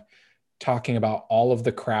camp, talking about all of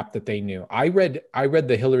the crap that they knew. I read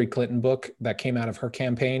the Hillary Clinton book that came out of her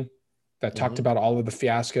campaign that talked about all of the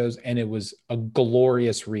fiascos, and it was a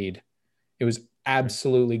glorious read. It was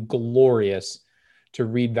absolutely glorious to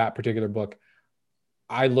read that particular book.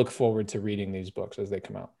 I look forward to reading these books as they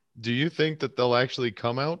come out. Do you think that they'll actually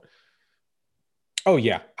come out? Oh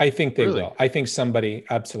yeah, I think they will. I think somebody,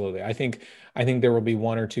 absolutely. I think there will be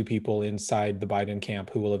one or two people inside the Biden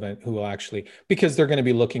camp who will actually, because they're going to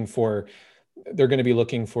be looking for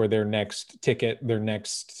their next ticket, their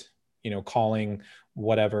next, calling,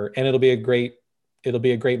 whatever, and it'll be a great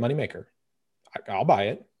moneymaker. I'll buy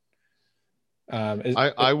it.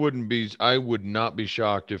 I would not be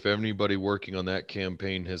shocked if anybody working on that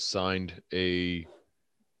campaign has signed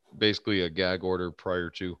basically a gag order prior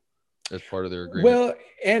to, as part of their agreement. Well,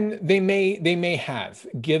 and they may have,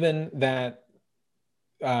 given that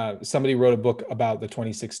somebody wrote a book about the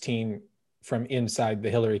 2016 from inside the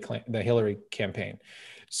Hillary campaign,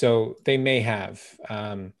 so they may have.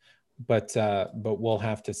 But we'll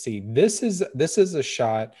have to see. This is a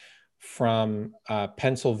shot from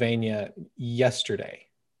Pennsylvania yesterday,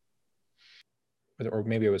 or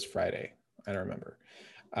maybe it was Friday. I don't remember.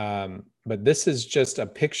 But this is just a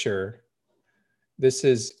picture. This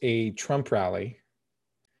is a Trump rally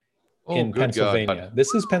in Pennsylvania. God.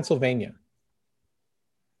 This is Pennsylvania.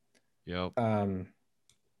 Yeah. Wow.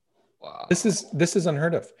 This is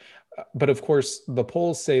unheard of. But of course, the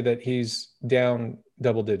polls say that he's down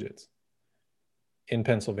double digits in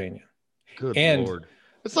Pennsylvania. Good Lord.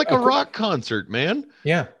 It's like a rock concert, man.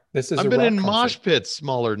 Yeah. I've been in mosh pits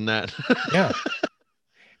smaller than that. Yeah.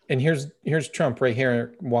 And here's Trump right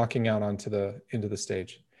here walking out into the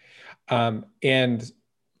stage. And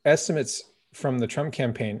estimates from the Trump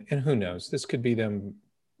campaign, and who knows, this could be them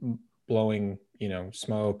blowing,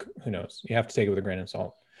 smoke, who knows? You have to take it with a grain of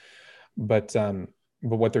salt. But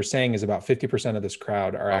what they're saying is about 50% of this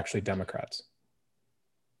crowd are actually Democrats.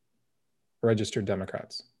 Registered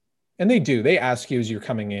Democrats. And they ask you as you're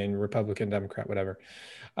coming in, Republican, Democrat, whatever.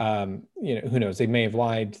 Who knows? They may have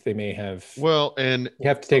lied. They may have. Well, and you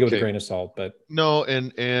have to take it with a grain of salt, but no.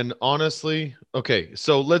 And honestly, okay.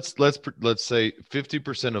 So let's say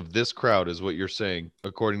 50% of this crowd is what you're saying,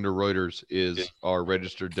 according to Reuters, are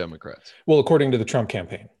registered Democrats. Well, according to the Trump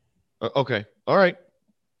campaign. Okay. All right.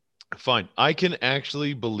 Fine. I can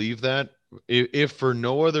actually believe that if for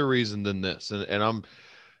no other reason than this, and I'm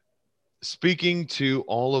speaking to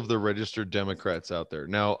all of the registered Democrats out there.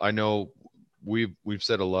 Now, I know we've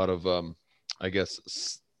said a lot of, I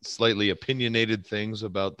guess, slightly opinionated things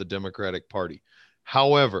about the Democratic Party.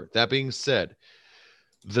 However, that being said,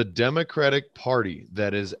 the Democratic Party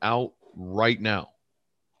that is out right now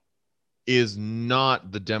is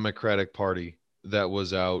not the Democratic Party that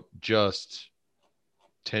was out just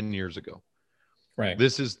 10 years ago. Right.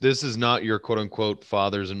 This is not your quote unquote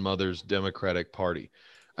fathers and mothers Democratic Party.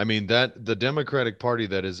 I mean, that the Democratic Party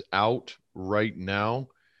that is out right now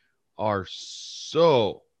are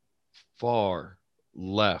so far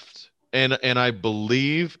left. And I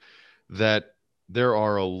believe that there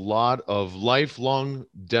are a lot of lifelong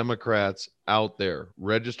Democrats out there,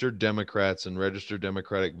 registered Democrats and registered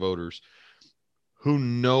Democratic voters who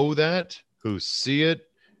know that, who see it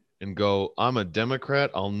and go, I'm a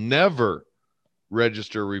Democrat. I'll never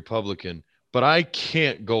register Republican, but I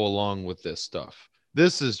can't go along with this stuff.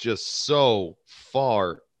 This is just so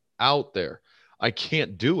far out there. I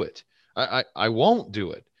can't do it. I won't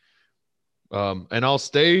do it. And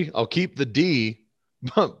I'll keep the D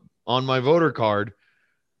on my voter card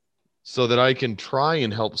so that I can try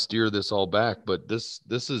and help steer this all back. But this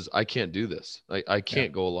is, I can't do this. I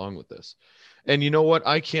can't go along with this. And you know what?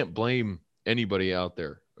 I can't blame anybody out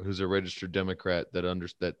there who's a registered Democrat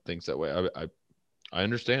that thinks that way. I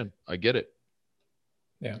understand. I get it.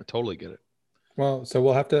 Yeah, I totally get it. Well, so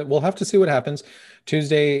we'll have to see what happens.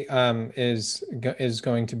 Tuesday is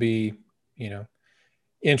going to be,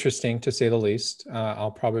 interesting to say the least.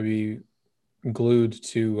 I'll probably be glued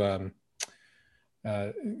to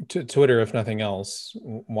Twitter, if nothing else,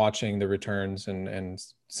 watching the returns and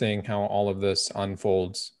seeing how all of this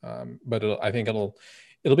unfolds. But I think it'll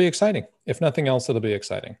be exciting. If nothing else, it'll be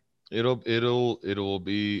exciting. It'll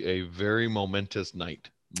be a very momentous night,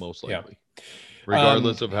 most likely,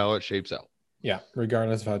 regardless of how it shapes out. Yeah,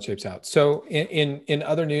 regardless of how it shapes out. So in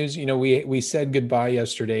other news, we said goodbye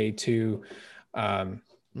yesterday to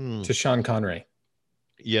Sean Connery.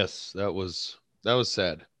 Yes, that was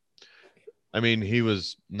sad. I mean, he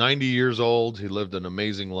was 90 years old. He lived an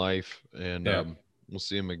amazing life, and we'll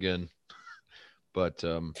see him again. But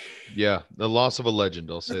the loss of a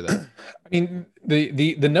legend, I'll say that. I mean,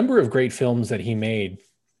 the number of great films that he made.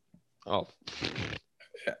 Oh,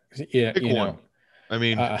 yeah, pick one. I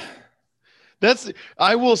mean,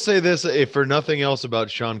 I will say this, if for nothing else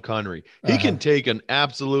about Sean Connery, he can take an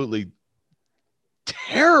absolutely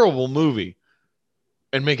terrible movie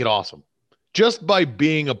and make it awesome just by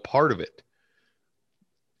being a part of it.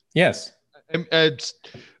 Yes.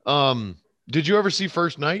 Did you ever see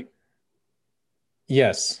First Night?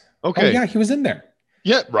 Yes. Okay. Oh, yeah, he was in there.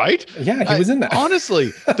 Yeah, right? Yeah, he was in there.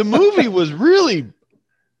 Honestly, the movie was really,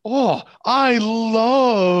 I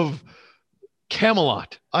love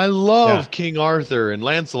Camelot. I love King Arthur and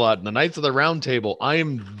Lancelot and the Knights of the Round Table. I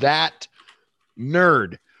am that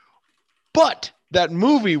nerd. But that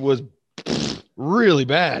movie was really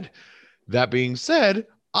bad. That being said,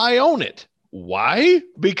 I own it. Why?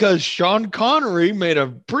 Because Sean Connery made a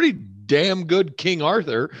pretty damn good King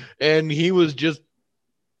Arthur, and he was just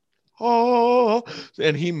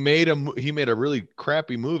and he made a really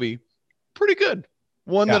crappy movie pretty good.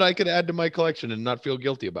 One that I could add to my collection and not feel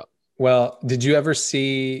guilty about. Well, did you ever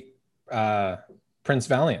see Prince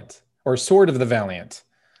Valiant or Sword of the Valiant?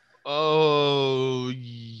 Oh,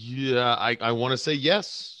 yeah. I want to say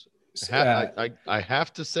yes. I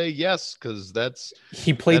have to say yes, because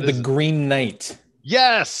he played the Green Knight.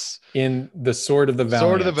 Yes. In the Sword of the Valiant.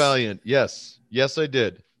 Sword of the Valiant. Yes. Yes, I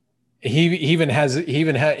did. He even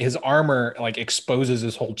had his armor like exposes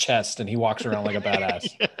his whole chest, and he walks around like a badass.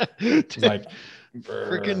 It's like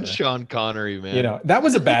freaking Sean Connery, man. That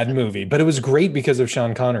was a bad movie, but it was great because of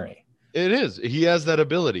Sean Connery. It is. He has that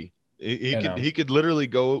ability. He could literally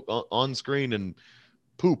go on screen and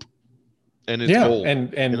poop, and it's gold.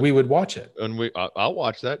 and we would watch it. And I'll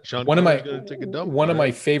watch that. Sean One Connery's gonna take a dump. One of my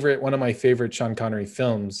favorite Sean Connery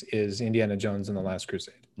films is Indiana Jones and the Last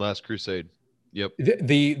Crusade. Last Crusade. Yep.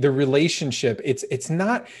 The relationship, it's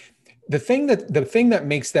not the thing that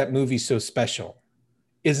makes that movie so special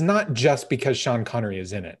is not just because Sean Connery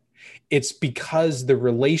is in it. It's because the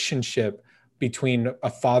relationship between a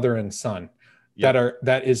father and son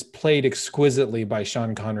that is played exquisitely by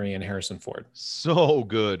Sean Connery and Harrison Ford. So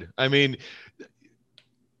good. I mean,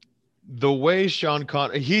 the way Sean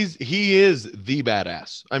Connery, he is the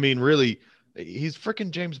badass. I mean, really, he's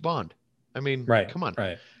freaking James Bond. I mean, come on.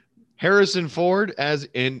 Right. Harrison Ford as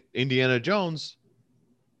in Indiana Jones,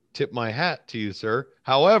 tip my hat to you, sir.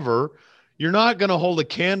 However, you're not going to hold a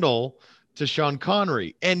candle to Sean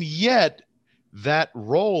Connery. And yet that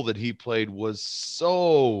role that he played was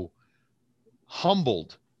so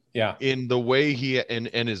humbled in the way he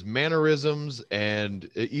and his mannerisms, and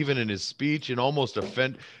even in his speech, and almost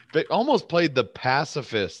played the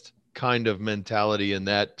pacifist kind of mentality in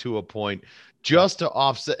that to a point, just to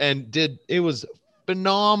offset, and it was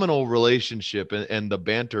phenomenal relationship and the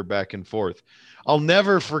banter back and forth. I'll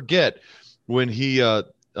never forget when he's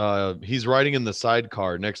riding in the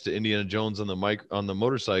sidecar next to Indiana Jones on the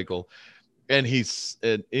motorcycle, and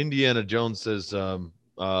Indiana Jones says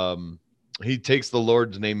he takes the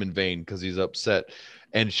Lord's name in vain because he's upset,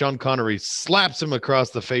 and Sean Connery slaps him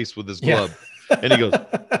across the face with his glove, and he goes,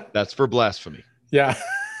 "That's for blasphemy." Yeah.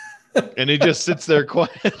 And he just sits there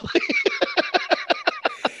quietly.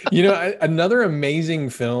 Another amazing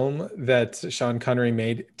film that Sean Connery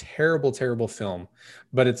made, terrible film,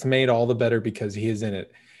 but it's made all the better because he is in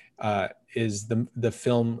it, is the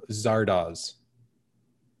film Zardoz.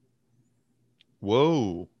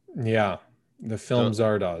 Whoa. Yeah, the film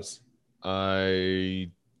Zardoz. I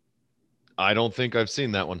don't think I've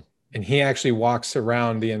seen that one. And he actually walks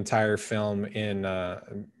around the entire film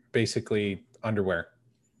in basically underwear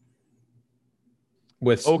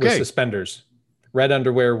with suspenders. Red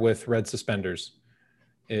underwear with red suspenders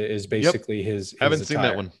is basically his Haven't attire. seen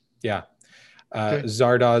that one. Yeah.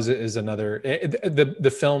 Zardoz is another.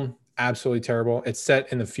 The film, absolutely terrible. It's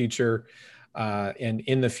set in the future. And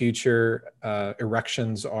in the future,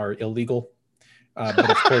 erections are illegal. But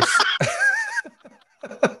of course...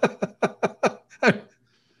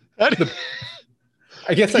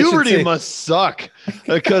 I guess puberty must suck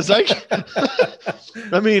because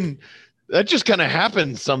I mean, that just kind of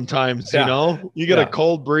happens sometimes, you know, you get a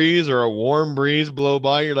cold breeze or a warm breeze blow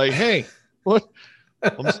by. You're like, hey, what?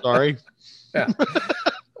 I'm sorry. Yeah.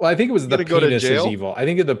 Well, I think it was the penis is evil. I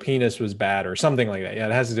think the penis was bad or something like that. Yeah.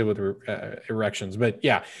 It has to do with erections, but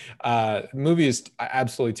yeah, the movie is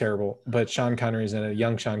absolutely terrible, but Sean Connery is in it,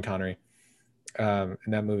 young Sean Connery. And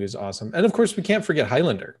that movie is awesome. And of course we can't forget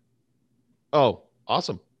Highlander. Oh,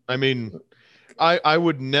 awesome. I mean, I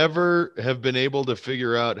would never have been able to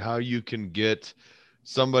figure out how you can get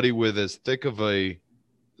somebody with as thick of a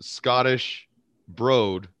Scottish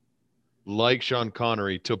broad like Sean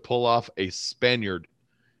Connery to pull off a Spaniard.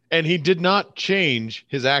 And he did not change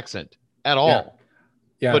his accent at all.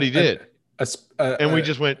 Yeah. But he did. And we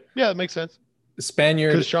just went, yeah, that makes sense.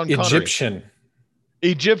 Spaniard, Egyptian.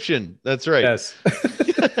 That's right. Yes.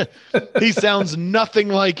 He sounds nothing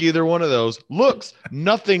like either one of those. Looks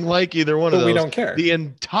nothing like either one of those. We don't care. The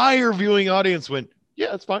entire viewing audience went,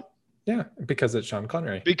 yeah, that's fine. Yeah, because it's Sean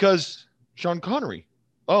Connery. Because Sean Connery.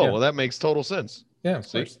 Oh, well, that makes total sense. Yeah, of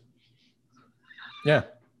course. Yeah.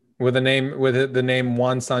 With the name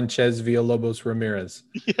Juan Sanchez Villalobos Ramirez.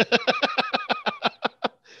 Yeah.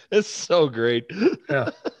 It's so great.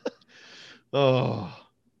 Yeah. Oh.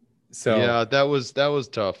 So yeah, that was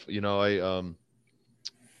tough. You know,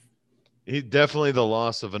 he definitely the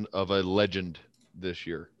loss of a legend this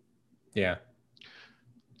year. Yeah.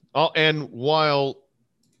 Oh, and while,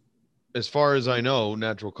 as far as I know,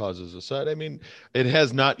 natural causes aside, I mean, it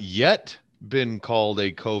has not yet been called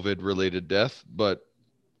a COVID-related death, but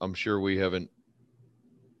I'm sure we haven't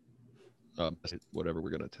whatever we're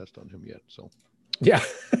going to test on him yet. So yeah,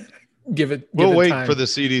 we'll wait time for the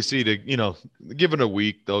CDC to, give it a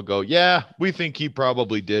week. They'll go, yeah, we think he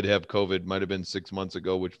probably did have COVID. Might've been 6 months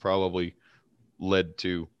ago, which probably led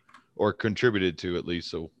to or contributed to at least.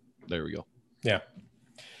 So there we go. Yeah.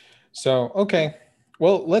 So, okay.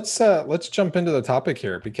 Well, let's jump into the topic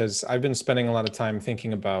here because I've been spending a lot of time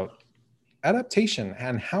thinking about adaptation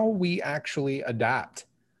and how we actually adapt.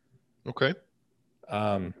 Okay.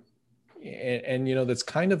 And that's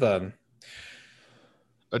kind of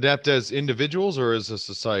adapt as individuals or as a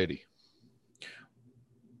society?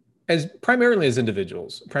 Primarily as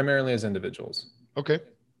individuals. Okay.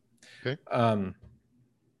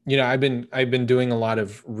 I've been doing a lot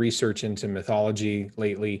of research into mythology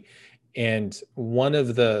lately, and one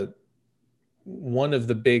of the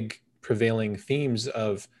big prevailing themes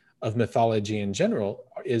of mythology in general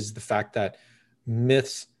is the fact that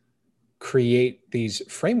myths create these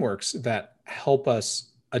frameworks that help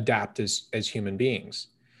us adapt as human beings.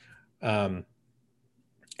 And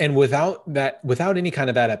without any kind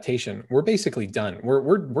of adaptation, we're basically done.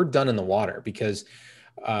 We're done in the water because,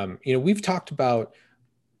 we've talked about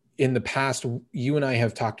in the past, you and I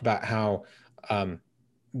have talked about how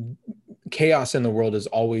chaos in the world is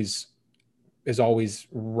always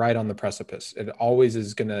right on the precipice.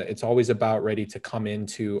 It's always about ready to come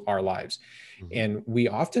into our lives. Mm-hmm. And we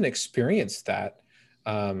often experience that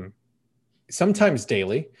sometimes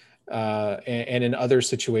daily. And in other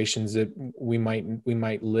situations that we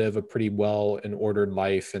might live a pretty well and ordered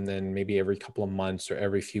life. And then maybe every couple of months or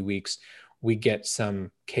every few weeks, we get some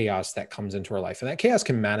chaos that comes into our life. And that chaos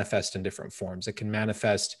can manifest in different forms. It can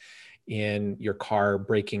manifest in your car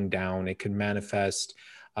breaking down. It could manifest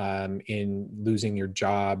in losing your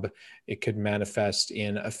job. It could manifest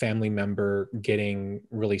in a family member getting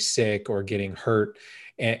really sick or getting hurt.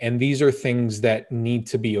 And these are things that need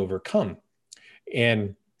to be overcome.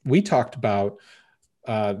 And we talked about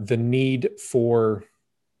the need for,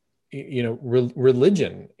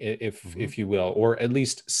 religion, if you will, or at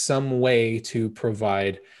least some way to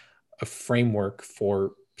provide a framework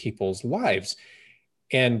for people's lives,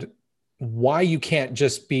 and why you can't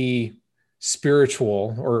just be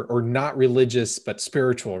spiritual or not religious, but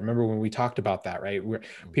spiritual. Remember when we talked about that, right? We're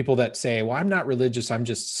people that say, well, I'm not religious, I'm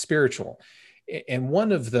just spiritual. And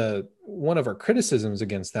one of our criticisms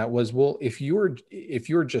against that was, well, if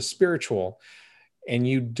you're just spiritual and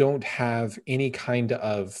you don't have any kind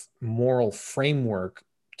of moral framework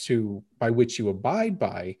by which you abide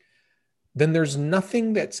by, then there's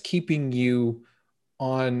nothing that's keeping you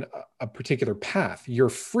on a particular path. You're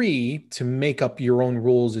free to make up your own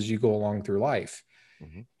rules as you go along through life.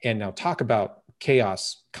 Mm-hmm. And now talk about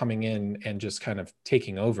chaos coming in and just kind of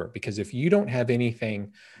taking over, because if you don't have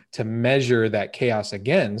anything to measure that chaos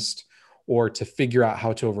against or to figure out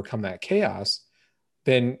how to overcome that chaos,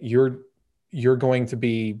 then you're going to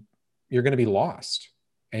be lost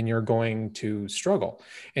and you're going to struggle.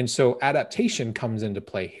 And so adaptation comes into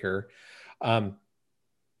play here.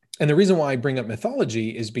 And the reason why I bring up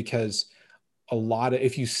mythology is because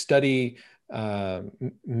if you study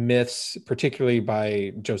myths, particularly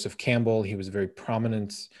by Joseph Campbell, he was a very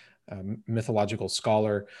prominent mythological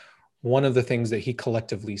scholar. One of the things that he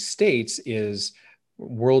collectively states is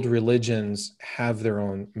world religions have their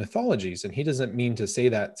own mythologies. And he doesn't mean to say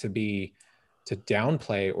that to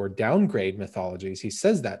downplay or downgrade mythologies. He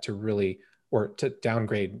says that to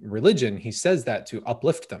downgrade religion. He says that to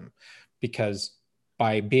uplift them, because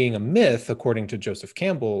by being a myth, according to Joseph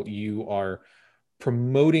Campbell, you are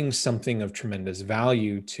promoting something of tremendous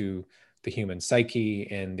value to the human psyche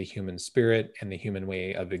and the human spirit and the human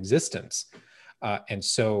way of existence. And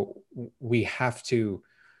so we have to,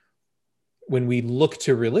 when we look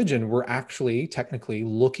to religion, we're actually technically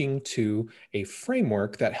looking to a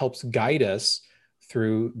framework that helps guide us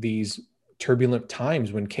through these turbulent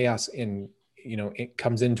times when chaos it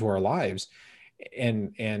comes into our lives.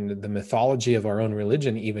 And the mythology of our own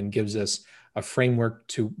religion even gives us a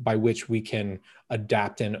framework by which we can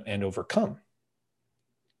adapt and overcome.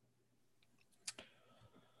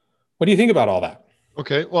 What do you think about all that?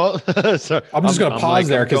 Okay, well, sorry. I'm just going to pause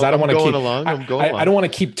there because I don't want to keep along. I don't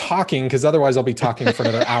want to keep talking, because otherwise I'll be talking for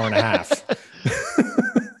another hour and a half.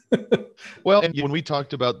 Well, and when we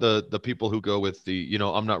talked about the people who go with the,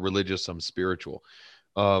 I'm not religious, I'm spiritual.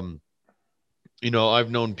 I've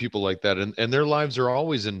known people like that, and their lives are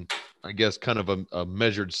always in, I guess, kind of a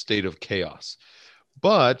measured state of chaos.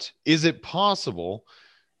 But is it possible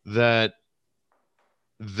that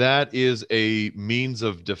is a means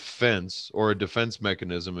of defense, or a defense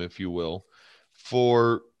mechanism, if you will,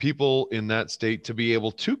 for people in that state to be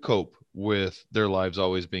able to cope with their lives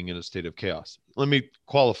always being in a state of chaos? Let me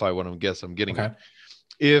qualify what I'm getting at.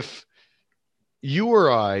 If you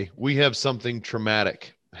or I, we have something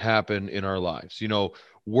traumatic happen in our lives,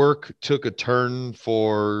 work took a turn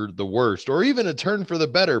for the worst, or even a turn for the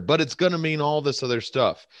better, but it's going to mean all this other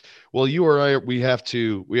stuff. Well, you or I, we have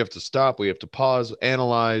to stop, we have to pause,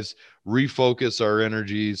 analyze, refocus our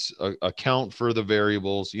energies, account for the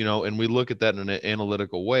variables, and we look at that in an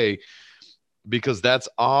analytical way, because that's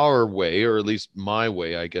our way, or at least my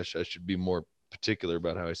way. I guess I should be more particular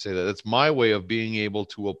about how I say that. That's my way of being able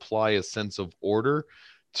to apply a sense of order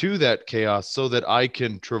to that chaos so that I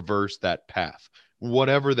can traverse that path,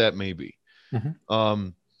 whatever that may be. Mm-hmm.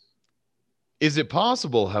 Is it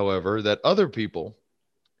possible, however, that other people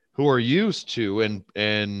who are used to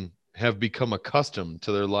and have become accustomed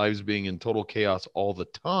to their lives being in total chaos all the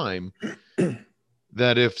time,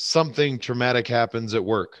 that if something traumatic happens at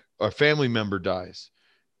work, a family member dies,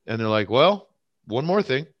 and they're like, well, one more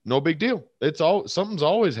thing, no big deal. Something's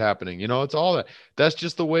always happening. It's all that. That's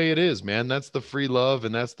just the way it is, man. That's the free love,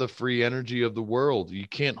 and that's the free energy of the world. You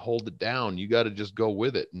can't hold it down. You got to just go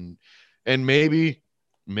with it. And maybe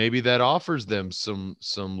that offers them some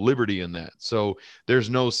liberty in that. So there's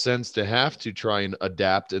no sense to have to try and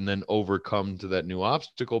adapt and then overcome to that new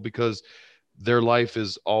obstacle, because their life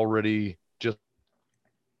is already just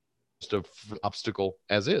an obstacle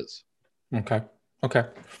as is. Okay.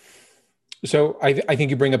 So I think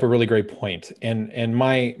you bring up a really great point. And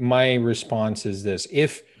my response is this: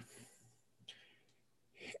 if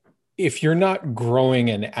you're not growing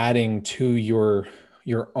and adding to your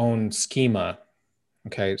own schema,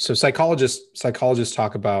 okay. So psychologists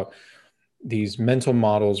talk about these mental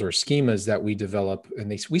models or schemas that we develop, and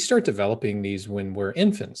we start developing these when we're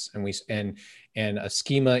infants, and a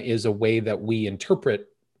schema is a way that we interpret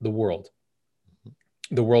the world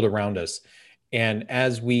around us. And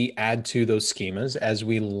as we add to those schemas, as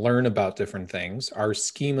we learn about different things, our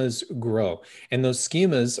schemas grow. And those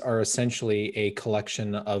schemas are essentially a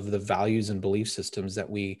collection of the values and belief systems that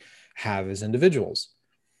we have as individuals.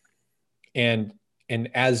 And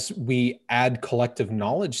as we add collective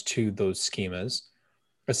knowledge to those schemas,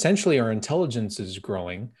 essentially our intelligence is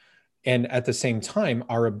growing, And at the same time,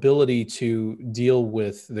 our ability to deal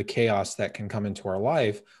with the chaos that can come into our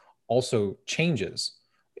life also changes,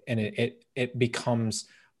 and it becomes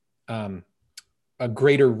a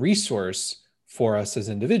greater resource for us as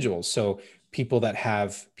individuals. So people that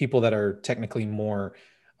are technically more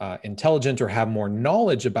intelligent or have more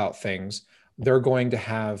knowledge about things, they're going to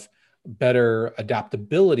have better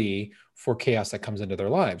adaptability for chaos that comes into their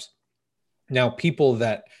lives. Now, people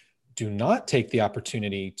that do not take the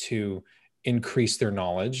opportunity to increase their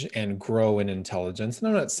knowledge and grow in intelligence, and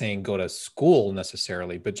I'm not saying go to school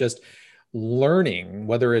necessarily, but just learning,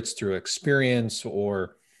 whether it's through experience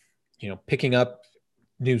or, picking up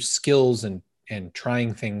new skills and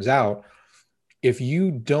trying things out. If you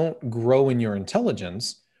don't grow in your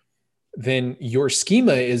intelligence, then your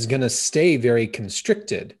schema is going to stay very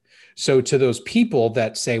constricted. So to those people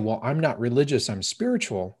that say, well, I'm not religious, I'm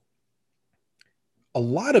spiritual, a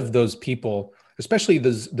lot of those people, especially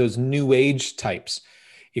those new age types,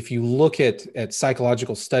 if you look at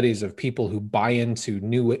psychological studies of people who buy into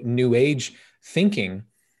new age thinking,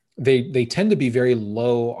 they tend to be very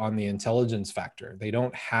low on the intelligence factor. They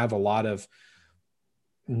don't have a lot of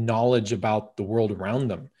knowledge about the world around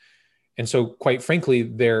them. And so, quite frankly,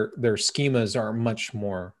 their schemas are much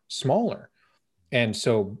more smaller. And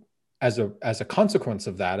so as a consequence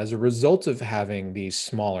of that, as a result of having these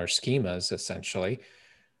smaller schemas, essentially,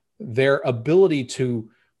 their ability to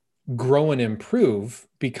grow and improve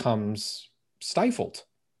becomes stifled.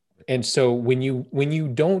 And so when you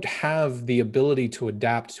don't have the ability to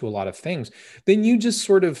adapt to a lot of things, then you just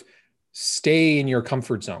sort of stay in your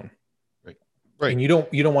comfort zone. Right. And you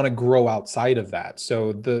don't want to grow outside of that.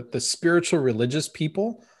 So the spiritual religious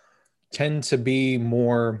people tend to be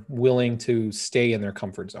more willing to stay in their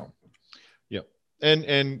comfort zone. Yeah.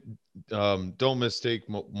 And don't mistake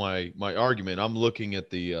my argument. I'm looking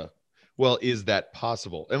at the well, is that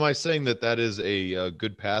possible? Am I saying that is a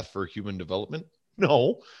good path for human development?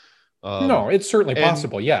 No. No, it's certainly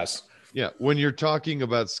possible. Yes. Yeah. When you're talking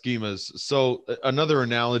about schemas, so another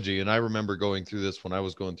analogy, and I remember going through this when I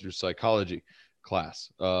was going through psychology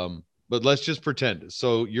class. But let's just pretend.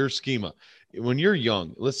 So your schema, when you're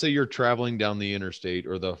young, let's say you're traveling down the interstate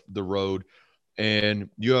or the road and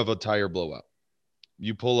you have a tire blowout.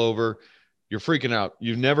 You pull over, you're freaking out.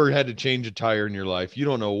 You've never had to change a tire in your life. You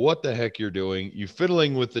don't know what the heck you're doing. You're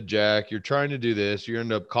fiddling with the jack. You're trying to do this. You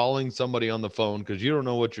end up calling somebody on the phone because you don't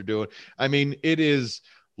know what you're doing. I mean, it is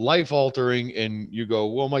life altering. And you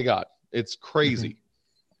go, oh my God, it's crazy.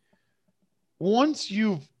 Mm-hmm. Once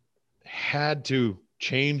you've had to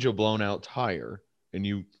change a blown out tire and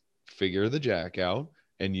you figure the jack out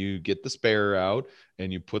and you get the spare out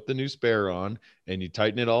and you put the new spare on and you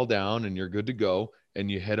tighten it all down and you're good to go and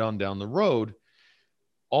you head on down the road,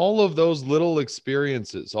 all of those little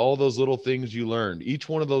experiences, all those little things you learned, each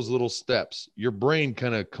one of those little steps, your brain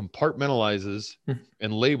kind of compartmentalizes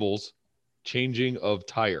and labels changing of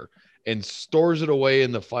tire and stores it away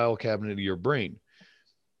in the file cabinet of your brain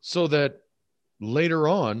so that later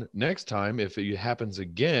on, next time, if it happens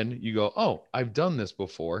again, you go, oh, I've done this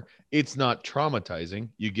before. It's not traumatizing.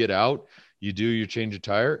 You get out, you do your change of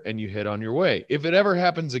tire, and you head on your way. If it ever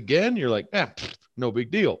happens again, you're like, no big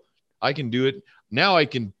deal. I can do it. Now I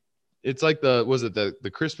can. It's like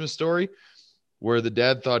the Christmas Story where the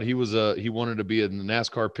dad thought he wanted to be in the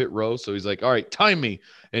NASCAR pit row. So he's like, all right, time me.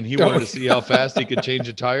 And he wanted to see how fast he could change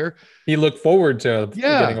a tire. He looked forward to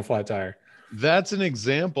getting a flat tire. That's an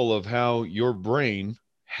example of how your brain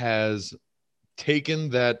has taken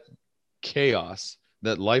that chaos,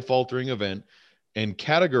 that life-altering event, and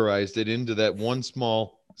categorized it into that one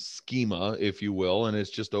small schema, if you will, and it's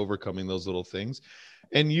just overcoming those little things.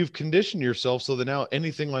 And you've conditioned yourself so that now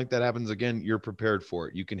anything like that happens again, you're prepared for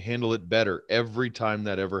it. You can handle it better every time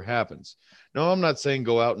that ever happens. Now, I'm not saying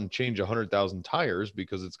go out and change 100,000 tires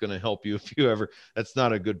because it's going to help you if you ever, that's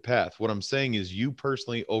not a good path. What I'm saying is you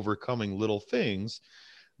personally overcoming little things,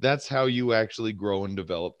 that's how you actually grow and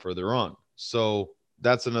develop further on. So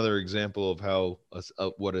that's another example of how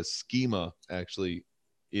what a schema actually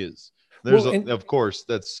is. There's of course,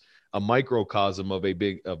 that's a microcosm of a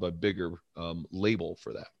bigger label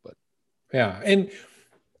for that. But yeah, and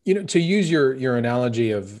to use your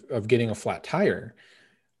analogy of getting a flat tire,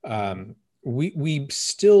 we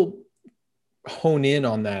still hone in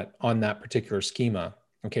on that particular schema,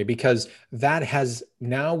 okay? Because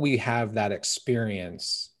now we have that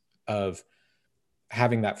experience of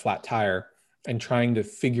having that flat tire and trying to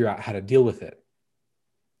figure out how to deal with it,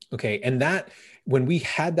 okay? And that when we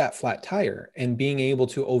had that flat tire and being able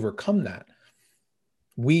to overcome that,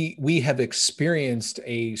 we have experienced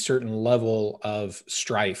a certain level of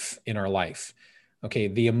strife in our life. Okay,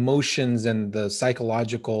 the emotions and the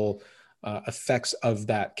psychological effects of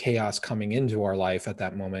that chaos coming into our life at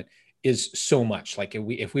that moment is so much. Like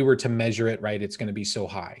if we were to measure it, right, it's going to be so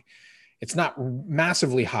high. It's not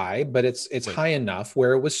massively high, but it's Right. high enough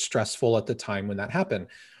where it was stressful at the time when that happened.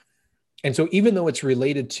 And so even though it's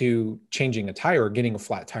related to changing a tire or getting a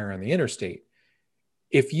flat tire on the interstate,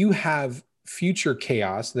 if you have future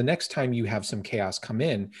chaos, the next time you have some chaos come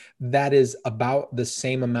in, that is about the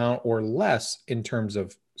same amount or less in terms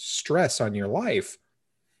of stress on your life.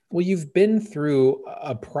 Well, you've been through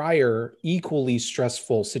a prior equally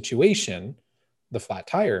stressful situation, the flat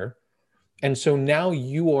tire. And so now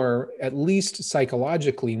you are at least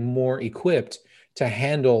psychologically more equipped to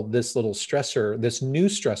handle this little stressor, this new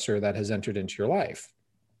stressor that has entered into your life.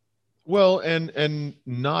 Well, and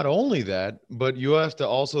not only that, but you have to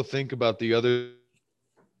also think about the other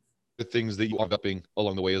things that you are developing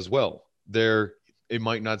along the way as well. There, it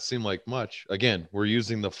might not seem like much. Again, we're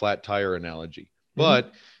using the flat tire analogy,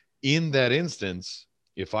 but in that instance,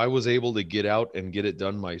 if I was able to get out and get it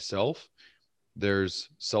done myself, there's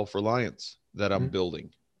self-reliance that I'm building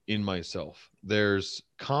in myself. There's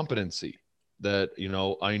competency that, you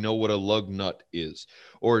know, I know what a lug nut is,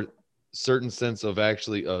 or certain sense of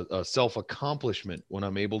actually a self-accomplishment when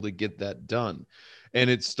I'm able to get that done. And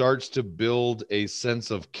it starts to build a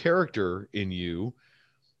sense of character in you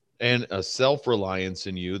and a self-reliance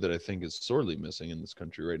in you that I think is sorely missing in this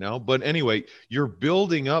country right now. But anyway, you're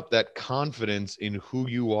building up that confidence in who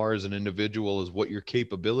you are as an individual, as what your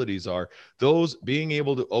capabilities are. Those being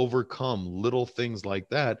able to overcome little things like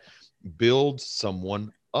that builds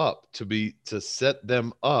someone up to set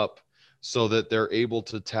them up so that they're able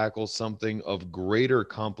to tackle something of greater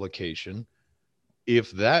complication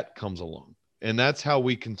if that comes along. And that's how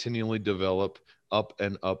we continually develop up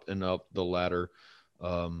and up and up the ladder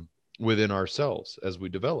within ourselves as we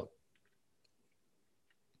develop.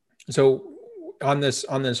 So on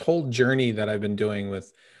this whole journey that I've been doing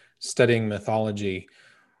with studying mythology,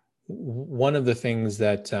 one of the things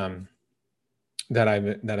that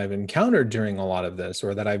I've encountered during a lot of this,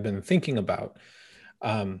 or that I've been thinking about,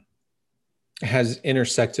 has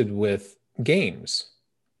intersected with games,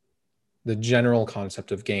 the general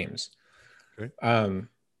concept of games. Okay.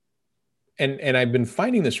 And I've been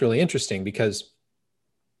finding this really interesting because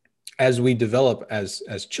as we develop as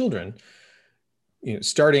children, you know,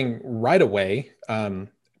 starting right away,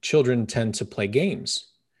 children tend to play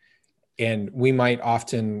games. And we might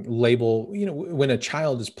often label, you know, when a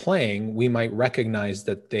child is playing, we might recognize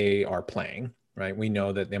that they are playing, right? We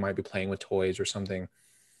know that they might be playing with toys or something.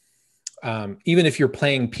 Even if you're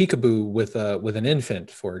playing peekaboo with an infant,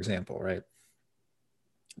 for example, right?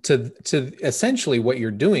 To essentially what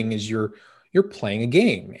you're doing is you're playing a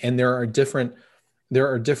game, and there are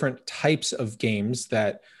different types of games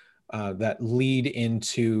that lead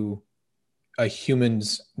into a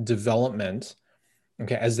human's development,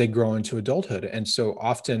 okay, as they grow into adulthood. And so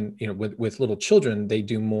often, you know, with little children, they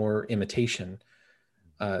do more imitation.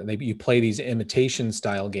 You play these imitation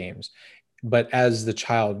style games, but as the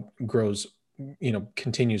child grows, you know,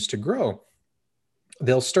 continues to grow,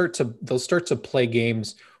 they'll start to play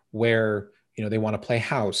games where, you know, they want to play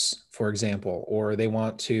house, for example, or they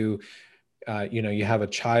want to, you know, you have a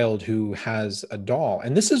child who has a doll.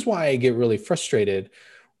 And this is why I get really frustrated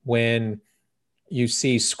when you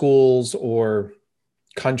see schools or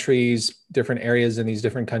countries, different areas in these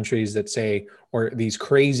different countries that say, or these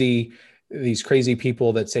crazy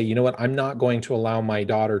people that say, you know what, I'm not going to allow my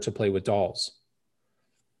daughter to play with dolls.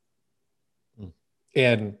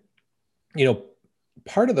 And, you know,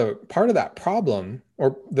 part of that problem,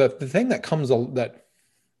 or the thing that comes, that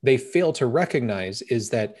they fail to recognize, is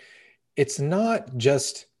that it's not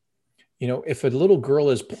just, you know, if a little girl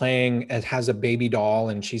is playing and has a baby doll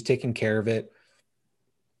and she's taking care of it,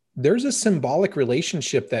 there's a symbolic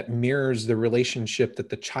relationship that mirrors the relationship that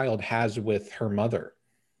the child has with her mother,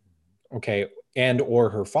 okay, and or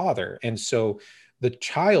her father. And so the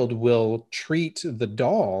child will treat the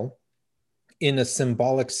doll in a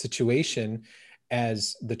symbolic situation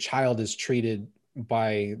as the child is treated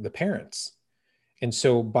by the parents. And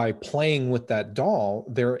so by playing with that doll,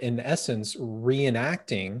 they're in essence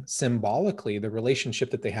reenacting symbolically the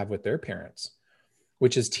relationship that they have with their parents,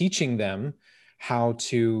 which is teaching them how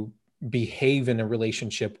to behave in a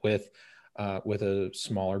relationship with a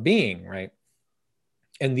smaller being, right?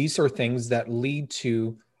 And these are things that lead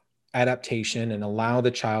to adaptation and allow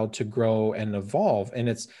the child to grow and evolve. And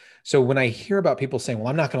it's so when I hear about people saying, well,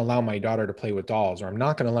 I'm not going to allow my daughter to play with dolls, or I'm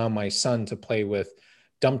not going to allow my son to play with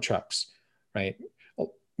dump trucks, right?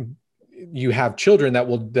 You have children that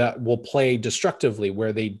will play destructively,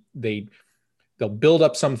 where they they'll build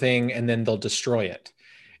up something and then they'll destroy it.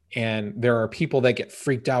 And there are people that get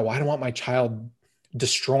freaked out. Well, I don't want my child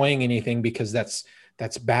destroying anything because that's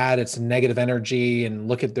bad. It's negative energy. And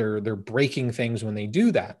look at they're breaking things when they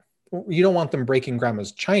do that. You don't want them breaking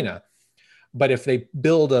grandma's china. But if they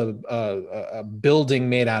build a building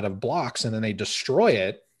made out of blocks and then they destroy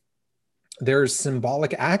it, there's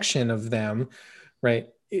symbolic action of them, right,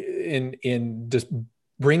 in just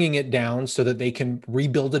bringing it down so that they can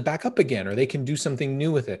rebuild it back up again, or they can do something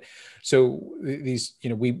new with it. So these,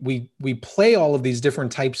 we play all of these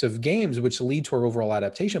different types of games, which lead to our overall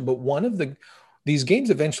adaptation. But these games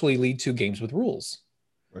eventually lead to games with rules.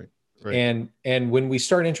 Right. And when we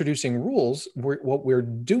start introducing rules, what we're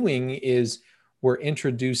doing is we're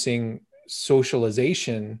introducing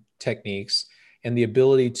socialization techniques and the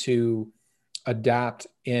ability to adapt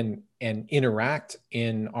and interact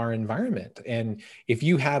in our environment. And if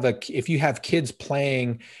you have kids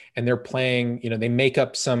playing and they're playing, they make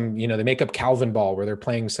up Calvin ball where they're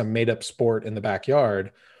playing some made up sport in the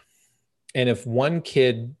backyard. And if one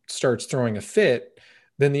kid starts throwing a fit,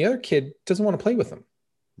 then the other kid doesn't want to play with them.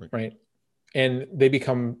 Right. And they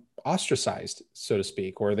become ostracized, so to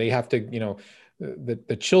speak, or they have to,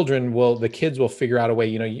 the kids will figure out a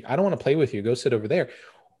way, I don't want to play with you. Go sit over there,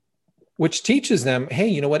 which teaches them, hey,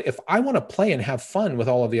 you know what, if I want to play and have fun with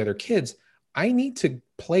all of the other kids, I need to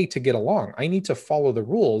play to get along. I need to follow the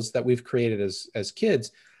rules that we've created as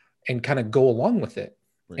kids and kind of go along with it.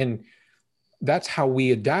 Right. And that's how we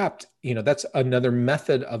adapt. That's another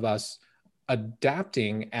method of us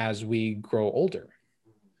adapting as we grow older.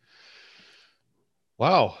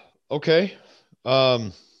 Wow. Okay.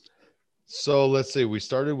 So let's see. We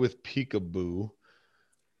started with peekaboo,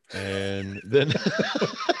 and then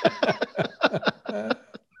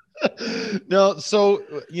no. So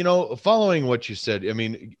following what you said, I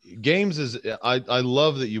mean, games is. I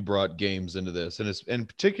love that you brought games into this, and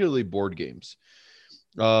particularly board games.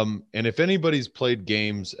 And if anybody's played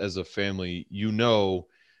games as a family,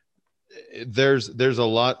 there's a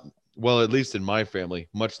lot. Well, at least in my family,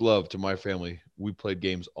 much love to my family. We played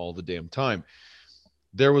games all the damn time.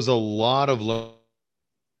 There was a lot of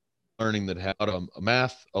learning that had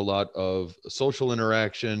math, a lot of social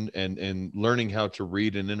interaction, and learning how to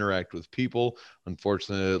read and interact with people.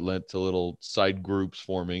 Unfortunately, it led to little side groups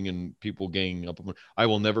forming and people ganging up. I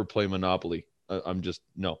will never play Monopoly. I'm just,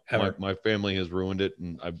 no, my family has ruined it,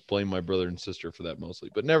 and I blame my brother and sister for that mostly.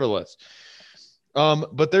 But nevertheless,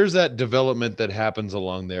 but there's that development that happens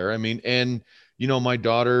along there. I mean, and my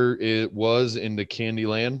daughter was into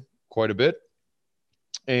Candyland quite a bit,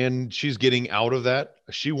 and she's getting out of that.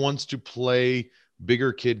 She wants to play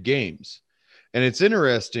bigger kid games. And it's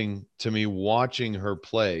interesting to me watching her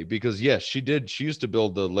play because yes, she used to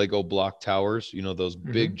build the Lego block towers, those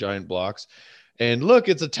big giant blocks. And look,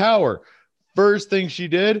 it's a tower. First thing she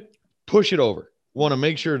did, push it over. Want to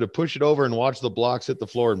make sure to push it over and watch the blocks hit the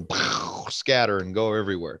floor and scatter and go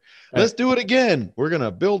everywhere. Right. Let's do it again. We're going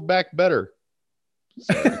to build back better.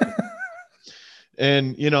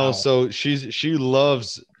 And, wow. So she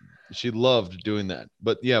loved doing that.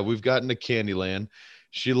 But yeah, we've gotten to Candyland.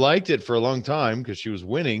 She liked it for a long time because she was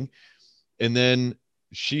winning. And then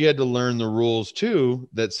she had to learn the rules too,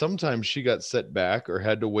 that sometimes she got set back or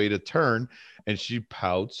had to wait a turn, and she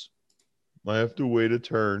pouts. I have to wait a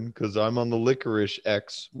turn because I'm on the licorice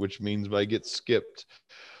X, which means I get skipped.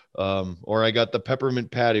 Or I got the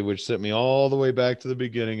peppermint patty, which sent me all the way back to the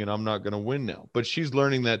beginning, and I'm not going to win now. But she's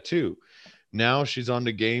learning that too. Now she's on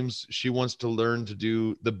to games. She wants to learn to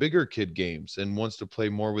do the bigger kid games and wants to play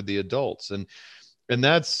more with the adults. And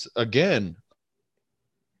that's, again,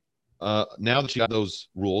 now that she got those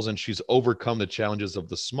rules and she's overcome the challenges of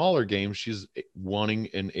the smaller games, she's wanting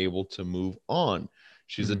and able to move on.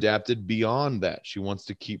 She's adapted beyond that. She wants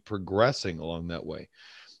to keep progressing along that way.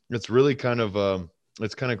 It's really kind of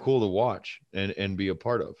it's kind of cool to watch and be a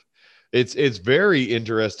part of. It's very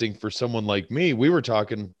interesting for someone like me. We were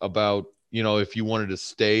talking about, if you wanted to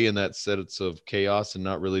stay in that sense of chaos and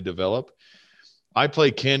not really develop. I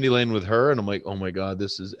play Candyland with her and I'm like, oh my God,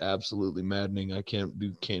 this is absolutely maddening. I can't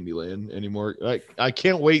do Candyland anymore. I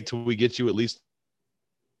can't wait till we get you at least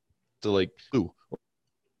to like ooh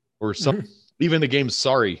or something. Even the game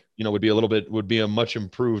Sorry, would be a much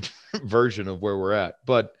improved version of where we're at.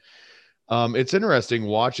 But it's interesting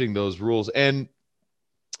watching those rules. And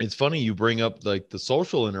it's funny you bring up like the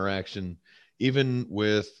social interaction, even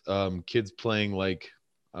with kids playing like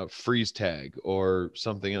freeze tag or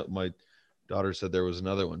something else. My daughter said there was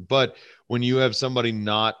another one. But when you have somebody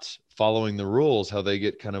not following the rules, how they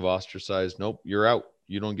get kind of ostracized. Nope, you're out.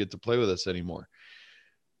 You don't get to play with us anymore.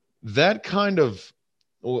 That kind of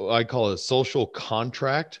I call it a social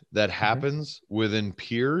contract that happens within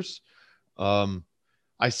peers.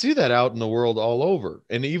 I see that out in the world all over,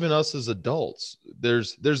 and even us as adults.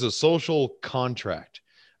 There's a social contract,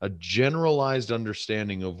 a generalized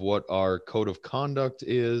understanding of what our code of conduct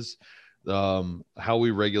is, how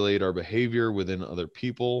we regulate our behavior within other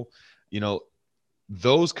people.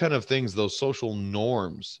 Those kind of things, those social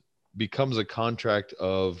norms, becomes a contract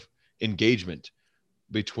of engagement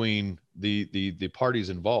between the parties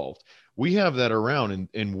involved. We have that around,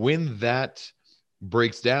 and when that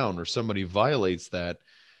breaks down or somebody violates that,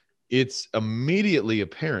 it's immediately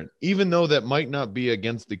apparent, even though that might not be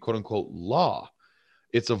against the quote unquote law.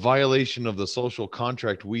 It's a violation of the social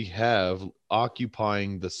contract we have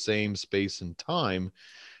occupying the same space and time.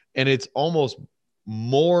 And it's almost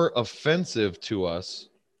more offensive to us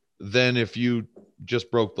than if you just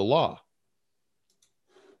broke the law.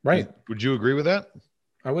 Right. Would you agree with that?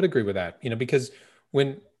 I would agree with that, because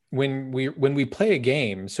when we play a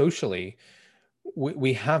game socially,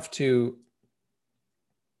 we have to,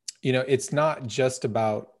 it's not just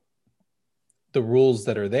about the rules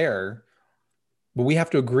that are there, but we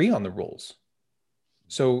have to agree on the rules.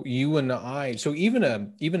 So you and I, so even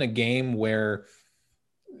a game where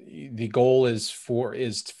the goal is for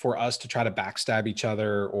us to try to backstab each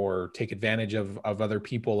other or take advantage of other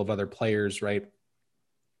people, of other players, right?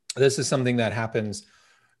 This is something that happens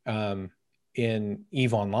in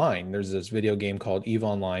EVE Online. There's this video game called EVE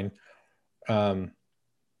Online. And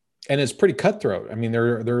it's pretty cutthroat. I mean,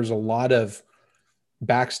 there's a lot of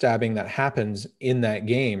backstabbing that happens in that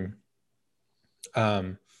game.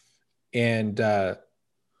 And there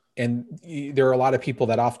are a lot of people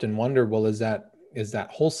that often wonder, well, is that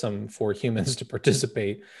wholesome for humans to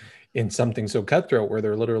participate in something so cutthroat where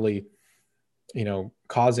they're literally,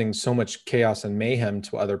 causing so much chaos and mayhem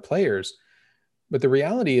to other players? But the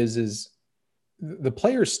reality is the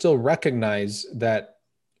players still recognize that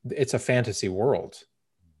it's a fantasy world.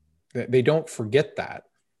 They don't forget that.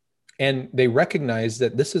 And they recognize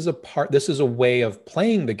that this is a way of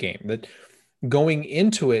playing the game, that going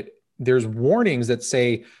into it, there's warnings that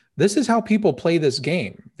say, this is how people play this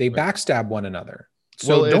game. They backstab one another.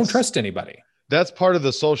 So don't trust anybody. That's part of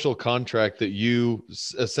the social contract that you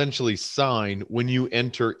essentially sign when you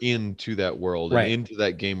enter into that world, right, and into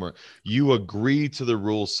that game where you agree to the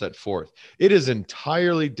rules set forth. It is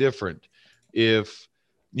entirely different if,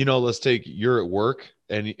 let's take, you're at work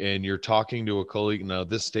and you're talking to a colleague. Now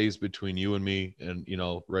this stays between you and me and,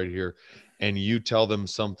 right here, and you tell them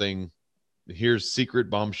something. Here's secret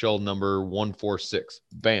bombshell number 146.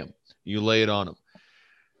 Bam. You lay it on them.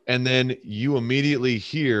 And then you immediately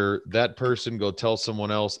hear that person go tell someone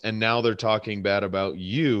else, and now they're talking bad about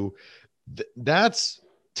you. That's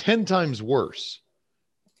 10 times worse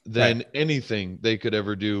than anything they could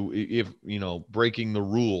ever do if, breaking the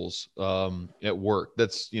rules at work.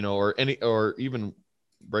 That's, or even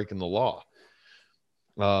breaking the law.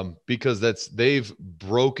 Because they've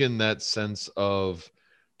broken that sense of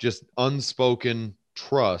just unspoken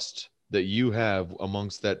trust that you have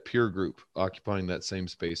amongst that peer group occupying that same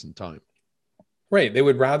space and time. Right. They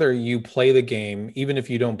would rather you play the game, even if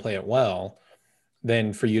you don't play it well,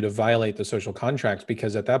 than for you to violate the social contract,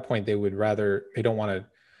 because at that point they don't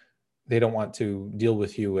want to deal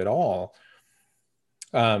with you at all.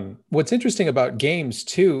 What's interesting about games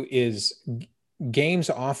too is games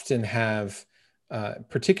often have,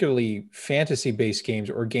 particularly fantasy-based games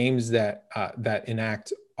or games that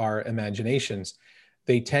enact our imaginations,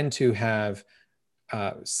 they tend to have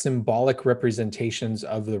symbolic representations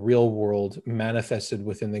of the real world manifested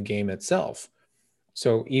within the game itself.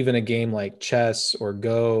 So even a game like chess or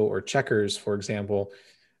Go or checkers, for example,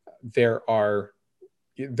 there are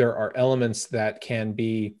elements that can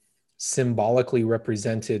be symbolically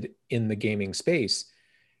represented in the gaming space.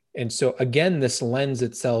 And so again, this lends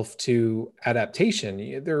itself to adaptation.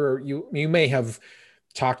 You may have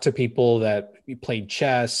talked to people that played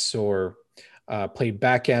chess or played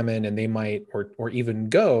backgammon, and they might, or even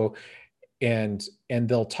Go, and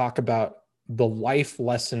they'll talk about the life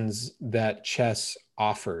lessons that chess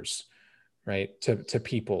offers, right, to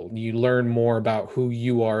people. You learn more about who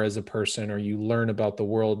you are as a person, or you learn about the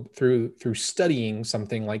world through studying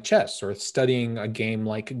something like chess or studying a game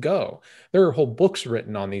like Go. There are whole books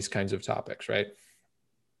written on these kinds of topics, right?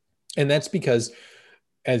 And that's because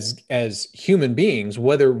as human beings,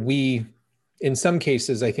 whether we, in some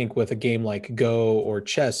cases, I think with a game like Go or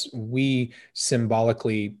chess, we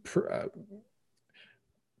symbolically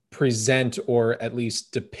present, or at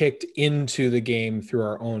least depict into the game through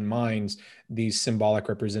our own minds, these symbolic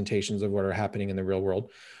representations of what are happening in the real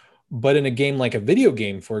world. But in a game like a video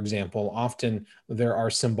game, for example, often there are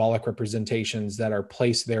symbolic representations that are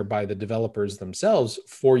placed there by the developers themselves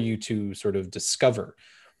for you to sort of discover,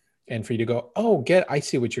 and for you to go, oh, I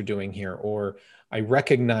see what you're doing here, or I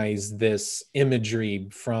recognize this imagery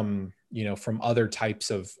from other types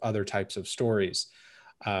of stories.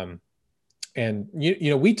 And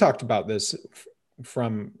we talked about this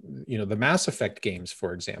from the Mass Effect games,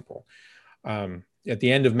 for example. At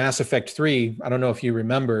the end of Mass Effect 3, I don't know if you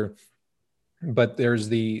remember, but there's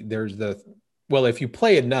the well, if you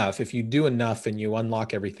play enough, if you do enough and you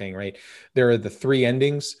unlock everything, right, there are the 3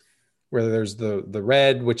 endings, where there's the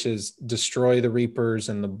red, which is destroy the Reapers,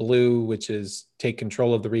 and the blue, which is take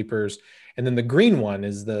control of the Reapers, and then the green one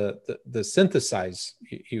is the synthesize.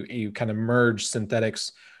 You kind of merge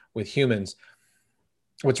synthetics with humans.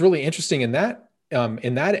 What's really interesting in that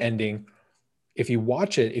ending, if you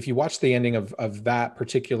watch the ending of that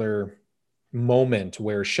particular moment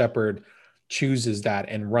where Shepard chooses that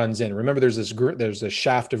and runs in. Remember, there's a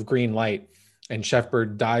shaft of green light, and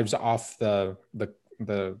Shepard dives off the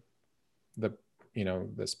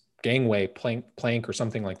this gangway plank or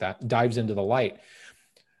something like that, dives into the light.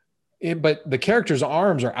 But the character's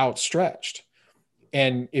arms are outstretched.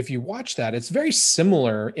 And if you watch that, it's very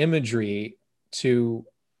similar imagery to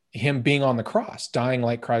him being on the cross, dying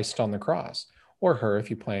like Christ on the cross, or her if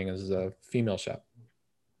you're playing as a female Shep.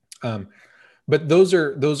 But those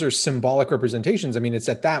are symbolic representations. I mean, it's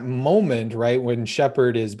at that moment, right, when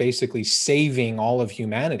Shepard is basically saving all of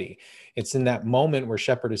humanity. It's in that moment where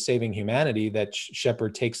Shepard is saving humanity that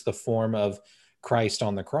Shepard takes the form of Christ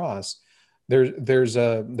on the cross. There's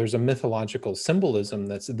a mythological symbolism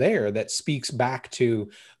that's there that speaks back to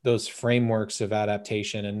those frameworks of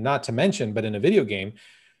adaptation. And not to mention, but in a video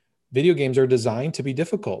games are designed to be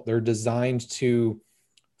difficult. They're designed to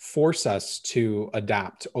force us to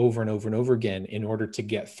adapt over and over and over again in order to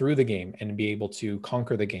get through the game and be able to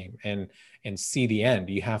conquer the game and see the end.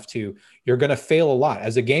 You're going to fail a lot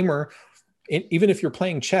as a gamer. Even if you're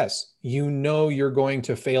playing chess, you're going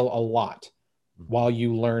to fail a lot while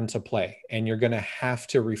you learn to play, and you're going to have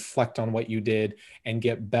to reflect on what you did and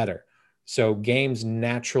get better. So games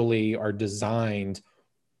naturally are designed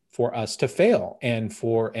for us to fail and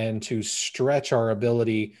to stretch our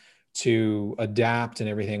ability to adapt and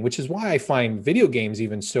everything, which is why I find video games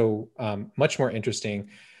even so much more interesting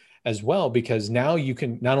as well, because now you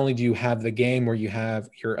can, not only do you have the game where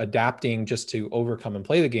you're adapting just to overcome and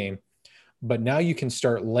play the game, but now you can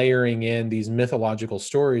start layering in these mythological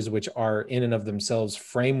stories, which are in and of themselves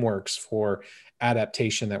frameworks for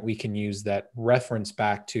adaptation that we can use, that reference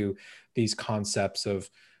back to these concepts of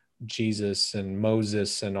Jesus and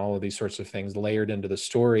Moses and all of these sorts of things layered into the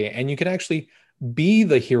story. And you can actually be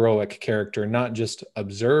the heroic character, not just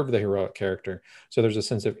observe the heroic character. So there's a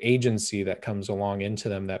sense of agency that comes along into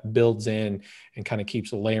them that builds in and kind of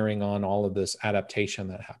keeps layering on all of this adaptation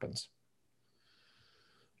that happens.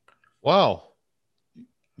 Wow.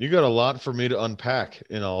 You got a lot for me to unpack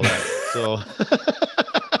in all that. So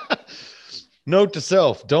note to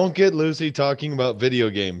self, don't get Lucy talking about video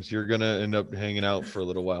games. You're going to end up hanging out for a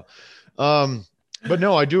little while. But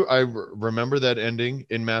no, I remember that ending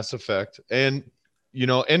in Mass Effect. And,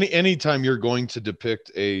 anytime you're going to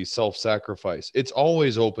depict a self-sacrifice, it's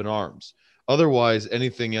always open arms. Otherwise,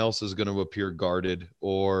 anything else is going to appear guarded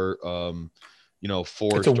or,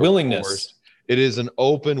 forced. It's a willingness. It is an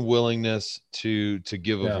open willingness to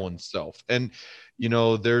give of oneself. And,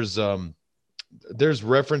 there's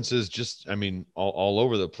references all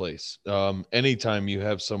over the place. Anytime you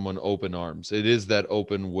have someone open arms, it is that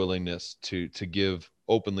open willingness to give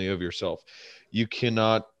openly of yourself. You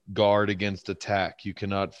cannot guard against attack. You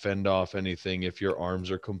cannot fend off anything if your arms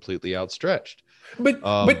are completely outstretched. But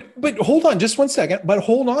hold on just one second, but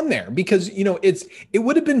hold on there, because, it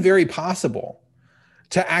would have been very possible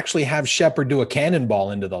to actually have Shepard do a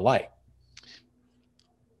cannonball into the light.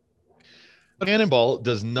 Cannonball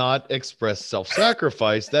does not express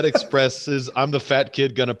self-sacrifice. That expresses I'm the fat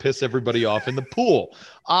kid gonna piss everybody off in the pool.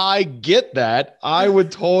 I get that. I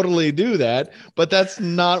would totally do that, but that's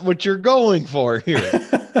not what you're going for here.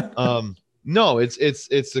 No,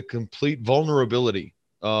 it's a complete vulnerability,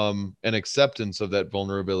 and acceptance of that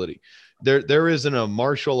vulnerability. There isn't a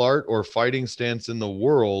martial art or fighting stance in the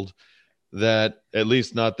world that, at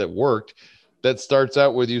least not that worked, that starts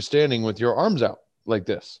out with you standing with your arms out like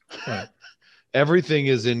this. Right. Everything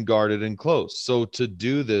is in guarded and closed. So to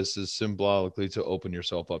do this is symbolically to open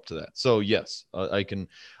yourself up to that. So yes, I can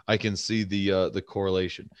see the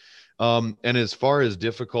correlation. And as far as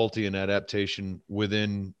difficulty and adaptation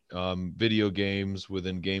within video games,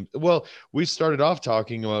 within games, well, we started off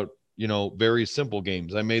talking about, very simple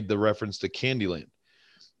games. I made the reference to Candyland.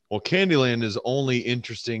 Well, Candyland is only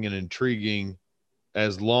interesting and intriguing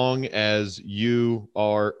as long as you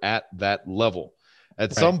are at that level.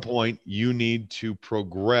 At some point, you need to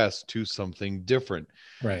progress to something different.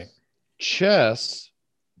 Right. Chess,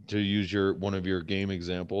 to use one of your game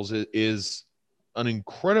examples, is an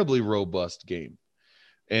incredibly robust game.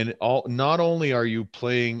 And not only are you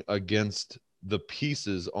playing against the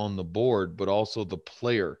pieces on the board, but also the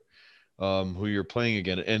player who you're playing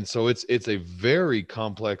against. And so it's a very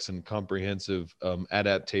complex and comprehensive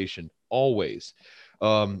adaptation always.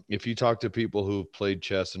 If you talk to people who've played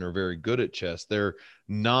chess and are very good at chess, they're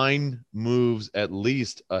 9 moves at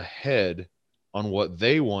least ahead on what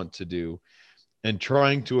they want to do, and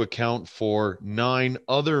trying to account for 9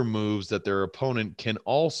 other moves that their opponent can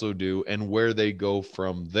also do and where they go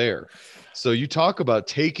from there. So you talk about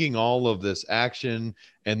taking all of this action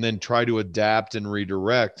and then try to adapt and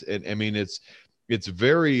redirect. And I mean, it's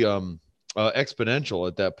very exponential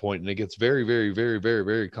at that point, and it gets very, very, very, very,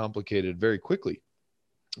 very complicated very quickly.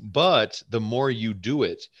 But the more you do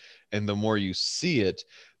it and the more you see it,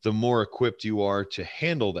 the more equipped you are to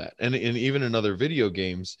handle that. And even in other video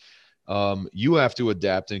games, you have to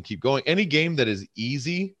adapt and keep going. Any game that is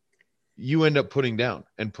easy, you end up putting down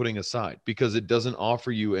and putting aside because it doesn't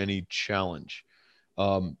offer you any challenge.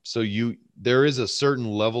 So there is a certain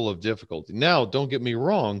level of difficulty. Now, don't get me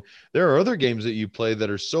wrong. There are other games that you play that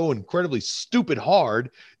are so incredibly stupid hard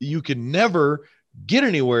that you can never get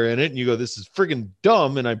anywhere in it. And you go, this is friggin'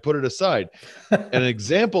 dumb. And I put it aside. An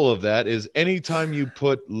example of that is anytime you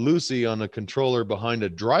put Lucy on a controller behind a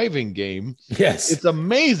driving game. Yes. It's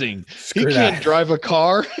amazing. He can't drive a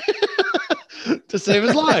car to save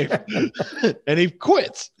his life. And he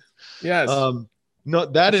quits. Yes. No,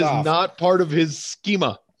 that is not part of his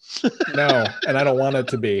schema. No, and I don't want it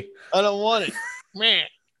to be. I don't want it. Man.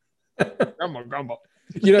 Grumble.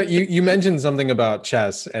 You mentioned something about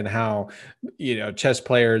chess and how, chess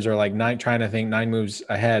players are like trying to think 9 moves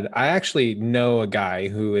ahead. I actually know a guy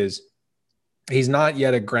he's not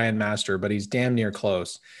yet a grandmaster, but he's damn near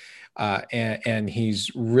close. And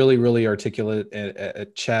he's really, really articulate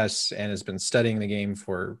at chess and has been studying the game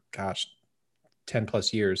for, 10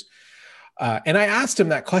 plus years. And I asked him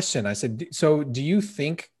that question. I said, so do you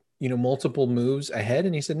think, multiple moves ahead?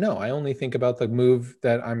 And he said, no, I only think about the move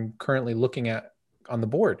that I'm currently looking at on the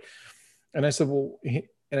board. And I said,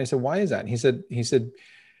 why is that? And he said,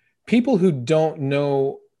 people who don't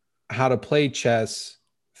know how to play chess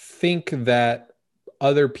think that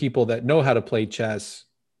other people that know how to play chess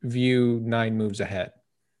view 9 moves ahead.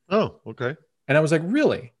 Oh, okay. And I was like,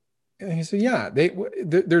 really? And he said, yeah,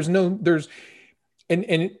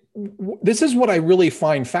 and this is what I really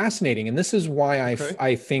find fascinating. And this is why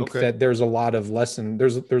I think that there's a lot of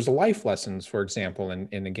there's a life lessons, for example,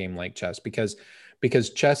 in a game like chess, because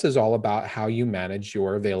chess is all about how you manage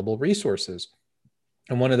your available resources.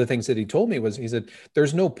 And one of the things that he told me was, he said,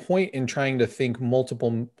 there's no point in trying to think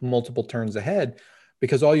multiple turns ahead,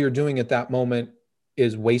 because all you're doing at that moment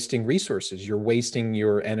is wasting resources. You're wasting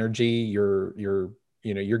your energy. You're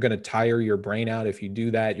going to tire your brain out. If you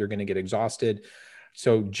do that, you're going to get exhausted.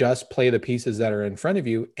 So just play the pieces that are in front of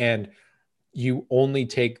you, and you only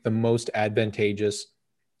take the most advantageous,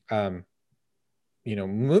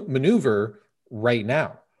 maneuver right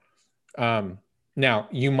now. Now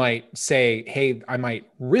you might say, hey, I might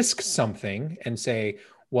risk something and say,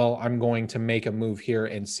 well, I'm going to make a move here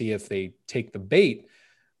and see if they take the bait,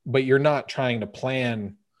 but you're not trying to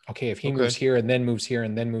plan, okay, if he moves here and then moves here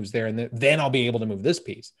and then moves there, and then I'll be able to move this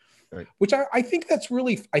piece. Right. Which I think that's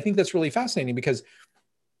really fascinating, because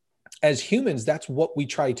as humans, that's what we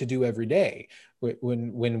try to do every day.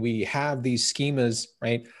 When we have these schemas,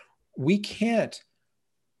 right? We can't,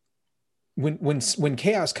 when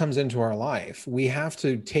chaos comes into our life, we have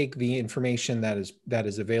to take the information that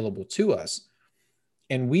is available to us.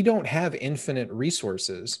 And we don't have infinite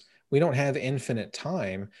resources. We don't have infinite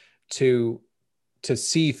time to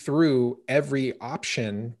see through every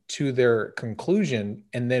option to their conclusion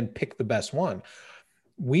and then pick the best one.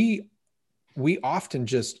 We often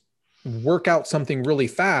just work out something really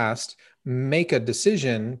fast, make a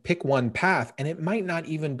decision, pick one path, and it might not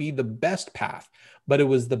even be the best path, but it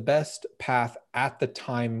was the best path at the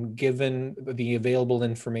time, given the available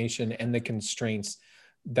information and the constraints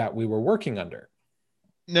that we were working under.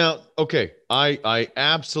 Now, okay, I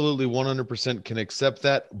absolutely 100% can accept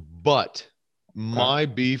that, but my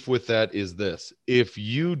beef with that is this: if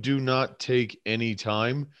you do not take any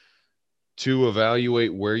time to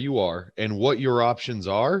evaluate where you are and what your options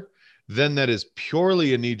are, then that is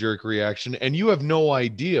purely a knee-jerk reaction, and you have no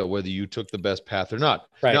idea whether you took the best path or not.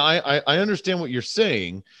 Right. Now, I understand what you're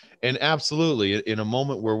saying, and absolutely, in a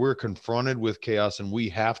moment where we're confronted with chaos and we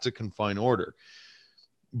have to confine order.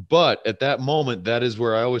 But at that moment, that is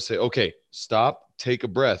where I always say, okay, stop, take a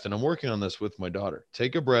breath. And I'm working on this with my daughter.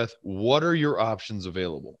 Take a breath. What are your options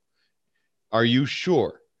available? Are you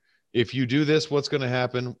sure? If you do this, what's going to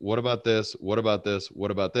happen? What about this? What about this? What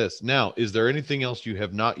about this? Now, is there anything else you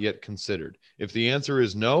have not yet considered? If the answer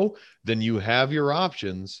is no, then you have your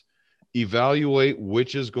options. Evaluate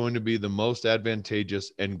which is going to be the most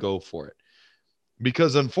advantageous and go for it.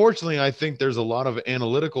 Because unfortunately, I think there's a lot of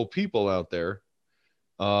analytical people out there.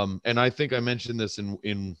 And I think I mentioned this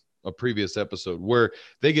in a previous episode, where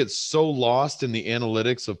they get so lost in the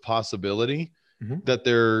analytics of possibility that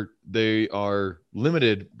they are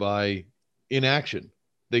limited by inaction.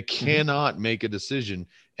 They cannot make a decision,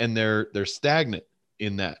 and they're stagnant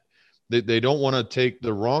in that. They don't want to take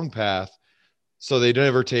the wrong path, so they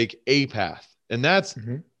never take a path. And that's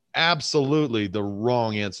absolutely the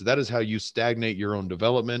wrong answer. That is how you stagnate your own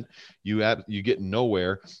development. You get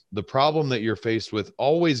nowhere. The problem that you're faced with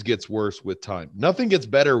always gets worse with time. Nothing gets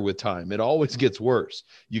better with time. It always gets worse.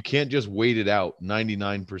 You can't just wait it out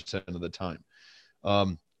 99% of the time.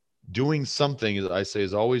 Doing something, as I say,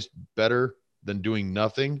 is always better than doing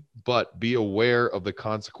nothing, but be aware of the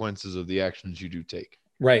consequences of the actions you do take.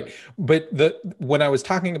 Right. But when I was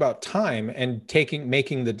talking about time and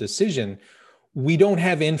making the decision, we don't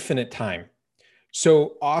have infinite time.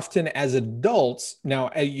 So often as adults,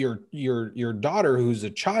 now your daughter who's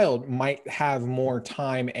a child might have more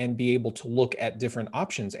time and be able to look at different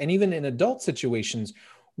options. And even in adult situations,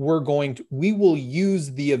 we will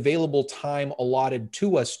use the available time allotted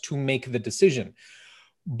to us to make the decision.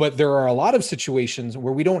 But there are a lot of situations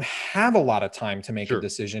where we don't have a lot of time to make a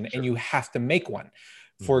decision, and you have to make one.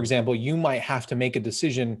 For example, you might have to make a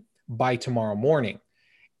decision by tomorrow morning,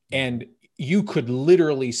 and you could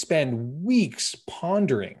literally spend weeks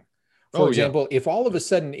pondering. For example, if all of a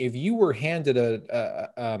sudden, if you were handed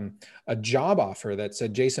a job offer that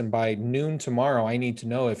said, Jason, by noon tomorrow, I need to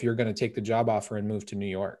know if you're going to take the job offer and move to New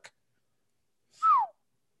York.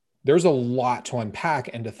 There's a lot to unpack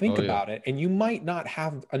and to think about it. And you might not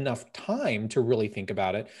have enough time to really think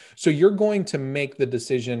about it. So you're going to make the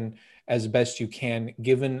decision as best you can,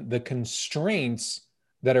 given the constraints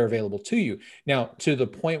that are available to you. Now, to the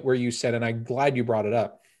point where you said, and I'm glad you brought it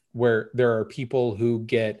up, where there are people who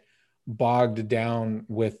get bogged down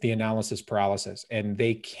with the analysis paralysis and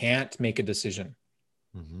they can't make a decision.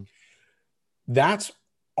 That's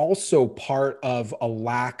also part of a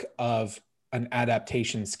lack of an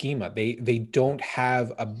adaptation schema. They don't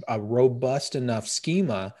have a robust enough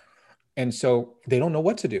schema, and so they don't know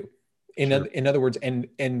what to do. In other words,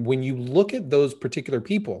 and when you look at those particular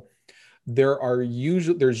people,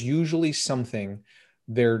 there's usually something,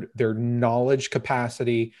 their knowledge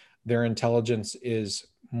capacity, their intelligence is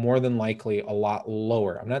more than likely a lot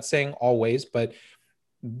lower. I'm not saying always, but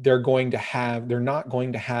they're not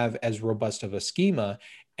going to have as robust of a schema.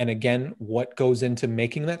 And again, what goes into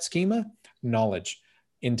making that schema? Knowledge,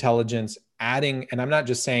 intelligence, adding, and I'm not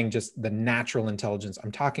just saying just the natural intelligence.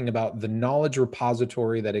 I'm talking about the knowledge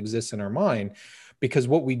repository that exists in our mind. Because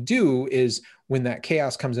what we do is when that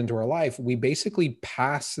chaos comes into our life, we basically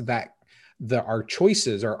pass our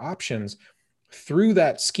choices, our options through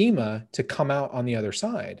that schema to come out on the other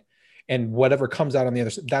side. And whatever comes out on the other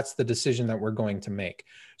side, that's the decision that we're going to make.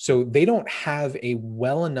 So they don't have a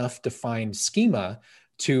well enough defined schema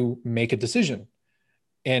to make a decision.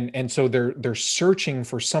 And so they're searching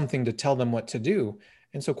for something to tell them what to do.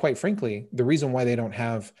 And so quite frankly, the reason why they don't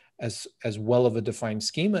have as well of a defined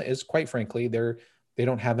schema is, quite frankly, they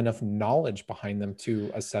don't have enough knowledge behind them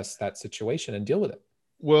to assess that situation and deal with it.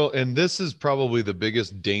 Well, and this is probably the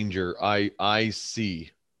biggest danger I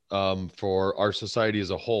see for our society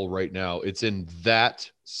as a whole right now. It's in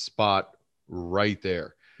that spot right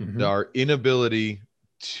there. Our inability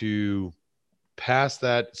to pass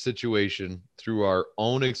that situation through our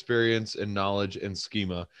own experience and knowledge and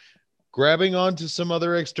schema. Grabbing onto some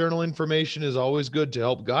other external information is always good to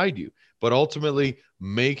help guide you, but ultimately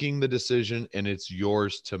making the decision, and it's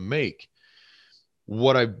yours to make.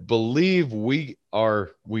 What I believe we've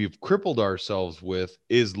crippled ourselves with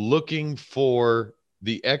is looking for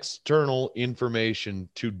the external information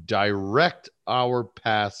to direct our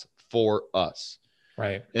paths for us.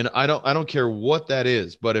 Right. And I don't care what that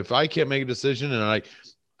is, but if I can't make a decision, and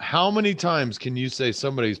how many times can you say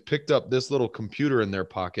somebody's picked up this little computer in their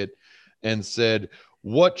pocket and said,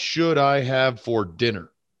 what should I have for dinner?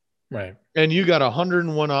 Right. And you got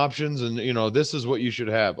 101 options, and this is what you should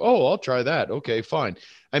have. Oh, I'll try that. Okay, fine.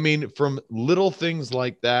 I mean, from little things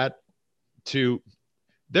like that to,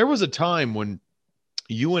 there was a time when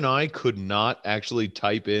you and I could not actually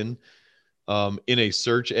type in a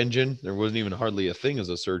search engine. There wasn't even hardly a thing as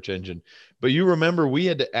a search engine, but you remember we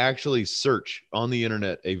had to actually search on the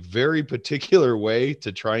internet a very particular way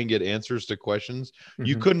to try and get answers to questions.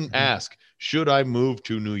 You couldn't ask, should I move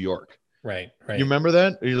to New York? Right. You remember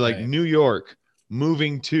that? You're like, New York,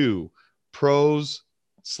 moving to, pros/cons.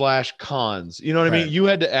 You know what I mean? You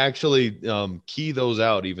had to actually key those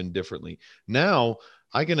out even differently. Now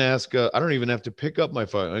I can ask, I don't even have to pick up my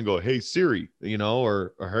phone and go, hey, Siri,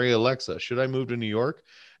 or hey, Alexa, should I move to New York?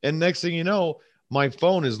 And next thing you know, my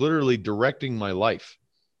phone is literally directing my life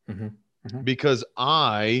because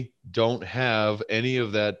I don't have any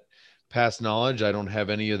of that past knowledge. I don't have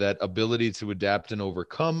any of that ability to adapt and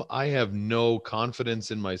overcome. I have no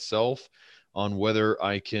confidence in myself on whether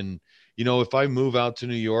I can, if I move out to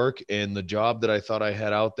New York and the job that I thought I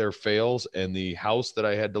had out there fails and the house that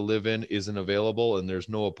I had to live in isn't available and there's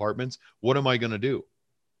no apartments, what am I going to do?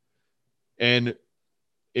 And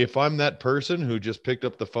if I'm that person who just picked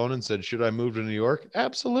up the phone and said, should I move to New York?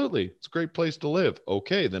 Absolutely. It's a great place to live.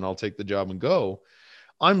 Okay, then I'll take the job and go.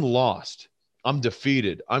 I'm lost. I'm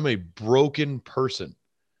defeated. I'm a broken person.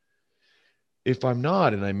 If I'm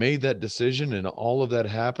not, and I made that decision and all of that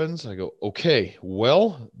happens, I go, okay,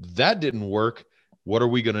 well, that didn't work. What are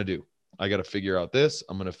we going to do? I got to figure out this.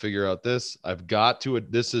 I'm going to figure out this. I've got to,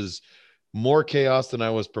 this is more chaos than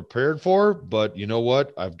I was prepared for, but you know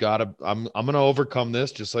what? I'm going to overcome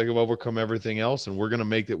this just like I've overcome everything else. And we're going to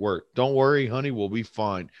make it work. Don't worry, honey. We'll be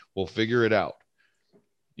fine. We'll figure it out.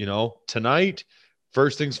 Tonight,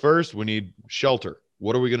 first things first, we need shelter.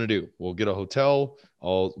 What are we going to do? We'll get a hotel.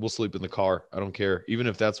 We'll sleep in the car. I don't care. Even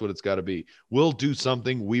if that's what it's got to be, we'll do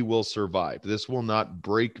something. We will survive. This will not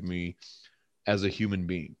break me as a human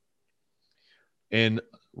being. And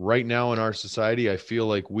right now in our society, I feel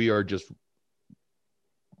like we are just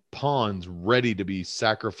pawns ready to be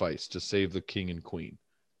sacrificed to save the king and queen.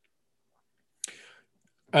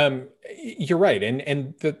 You're right.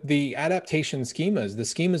 And the adaptation schemas, the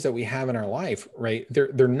schemas that we have in our life, right?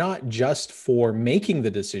 They're not just for making the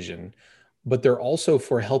decision, but they're also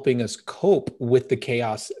for helping us cope with the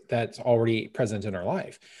chaos that's already present in our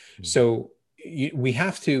life. So we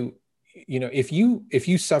have to, if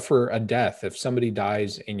you suffer a death, if somebody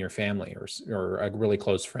dies in your family or a really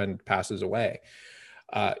close friend passes away,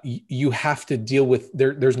 you have to deal with,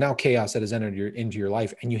 there's now chaos that has entered into your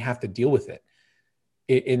life, and you have to deal with it.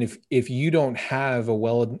 And if you don't have a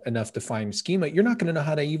well enough defined schema, you're not going to know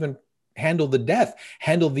how to even handle the death,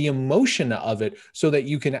 handle the emotion of it, so that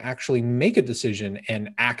you can actually make a decision and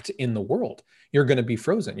act in the world. You're going to be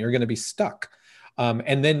frozen. You're going to be stuck.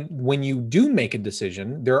 And then when you do make a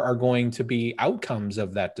decision, there are going to be outcomes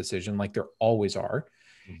of that decision, like there always are.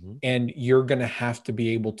 And you're going to have to be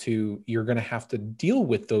able to, you're going to have to deal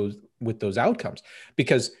with those outcomes,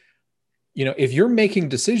 because if you're making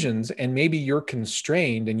decisions and maybe you're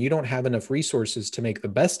constrained and you don't have enough resources to make the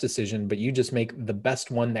best decision, but you just make the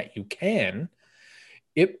best one that you can,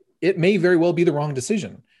 it may very well be the wrong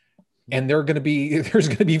decision. And there's going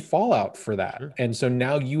to be fallout for that. Sure. And so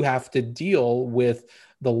now you have to deal with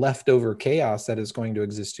the leftover chaos that is going to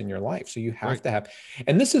exist in your life. So you have to have,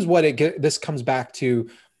 and this is what this comes back to,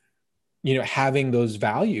 having those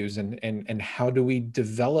values and how do we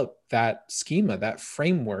develop that schema, that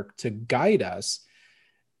framework to guide us.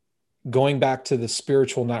 Going back to the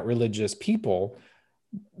spiritual, not religious people,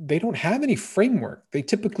 they don't have any framework. They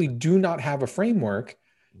typically do not have a framework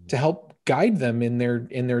to help guide them in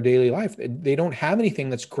their daily life. They don't have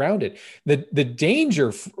anything that's grounded. The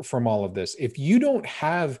danger from all of this, if you don't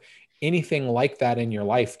have anything like that in your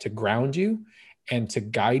life to ground you and to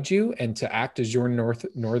guide you and to act as your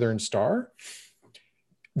northern star,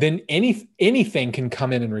 then anything can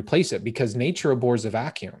come in and replace it, because nature abhors a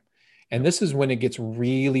vacuum. And this is when it gets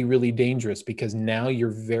really, really dangerous, because now you're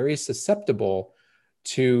very susceptible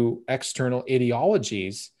to external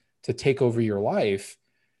ideologies to take over your life.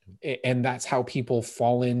 And that's how people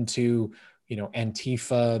fall into,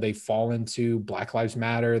 Antifa, they fall into Black Lives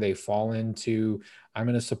Matter, they fall into, I'm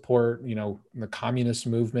going to support, the communist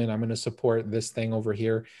movement, I'm going to support this thing over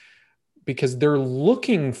here, because they're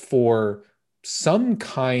looking for some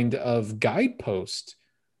kind of guidepost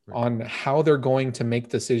on how they're going to make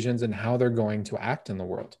decisions and how they're going to act in the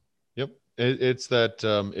world. Yep. It's that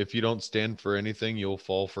if you don't stand for anything, you'll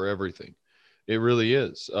fall for everything. It really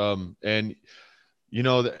is. And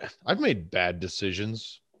I've made bad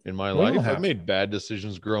decisions in my life. I've made bad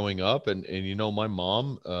decisions growing up, and my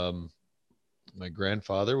mom, My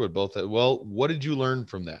grandfather would both have, well, what did you learn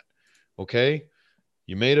from that? Okay.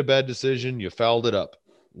 You made a bad decision. You fouled it up.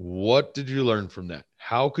 What did you learn from that?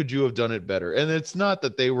 How could you have done it better? And it's not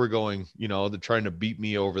that they were going, they're trying to beat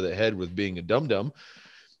me over the head with being a dum-dum.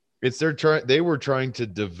 It's they were trying to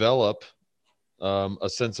develop a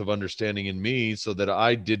sense of understanding in me so that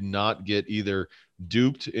I did not get either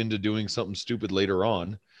duped into doing something stupid later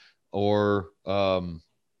on, or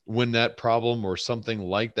when that problem or something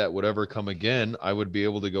like that would ever come again, I would be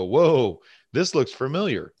able to go, whoa, this looks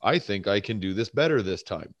familiar. I think I can do this better this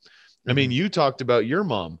time. I mean, you talked about your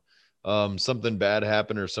mom, something bad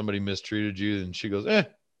happened or somebody mistreated you, and she goes,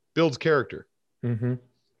 builds character.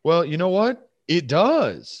 Well, you know what? It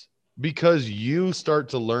does, because you start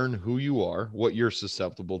to learn who you are, what you're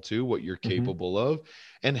susceptible to, what you're capable of,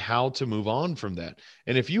 and how to move on from that.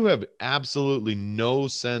 And if you have absolutely no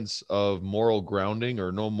sense of moral grounding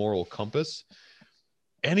or no moral compass,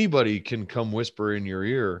 anybody can come whisper in your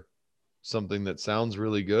ear something that sounds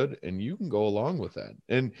really good, and you can go along with that.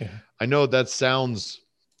 And I know that sounds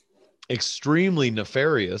extremely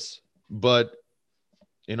nefarious, but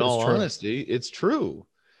in all honesty, it's true.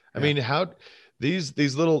 I mean, how these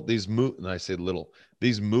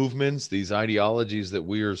movements, these ideologies that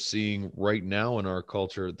we are seeing right now in our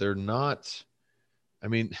culture, they're not, I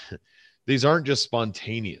mean, these aren't just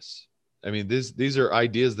spontaneous. I mean, these are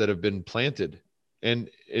ideas that have been planted,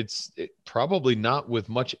 and it's probably not with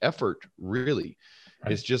much effort, really.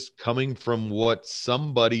 Right. It's just coming from what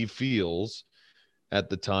somebody feels at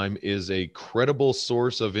the time is a credible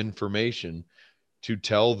source of information to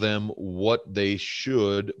tell them what they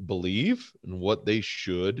should believe and what they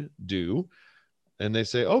should do. And they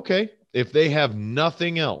say, okay, if they have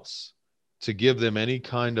nothing else to give them any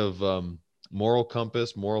kind of moral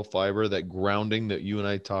compass, moral fiber, that grounding that you and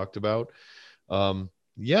I talked about,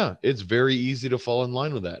 it's very easy to fall in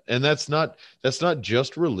line with that. And that's not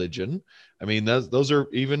just religion. I mean, those are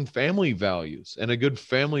even family values and a good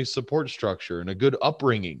family support structure and a good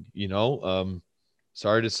upbringing,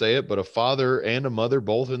 sorry to say it, but a father and a mother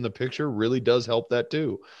both in the picture really does help that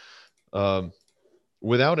too.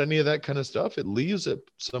 Without any of that kind of stuff, it leaves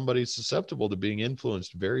somebody susceptible to being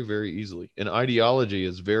influenced very, very easily. And ideology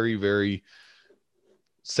is very, very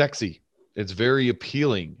sexy. It's very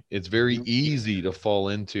appealing. It's very easy to fall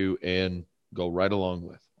into and go right along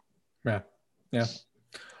with. Yeah. Yeah.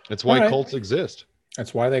 That's why cults exist.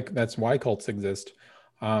 That's why cults exist.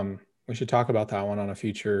 We should talk about that one on a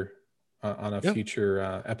future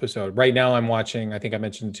episode. Right now I'm watching, I think I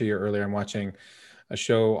mentioned to you earlier, I'm watching a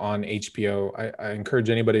show on HBO. I encourage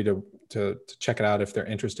anybody to check it out if they're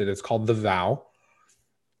interested. It's called The Vow.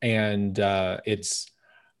 And there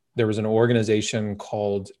was an organization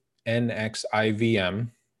called NXIVM.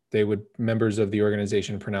 Members of the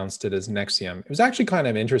organization pronounced it as NXIVM. It was actually kind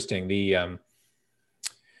of interesting.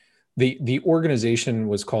 The organization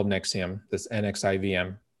was called NXIVM, this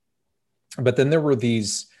NXIVM. But then there were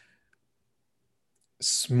these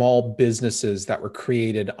small businesses that were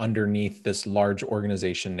created underneath this large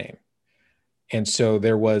organization name. And so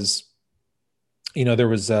there was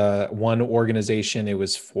one organization, it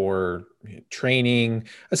was for training,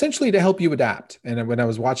 essentially to help you adapt. And when I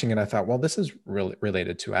was watching it, I thought, well, this is really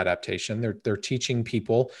related to adaptation. They're teaching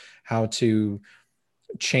people how to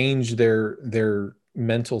change their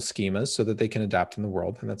mental schemas so that they can adapt in the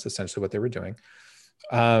world. And that's essentially what they were doing.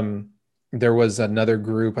 There was another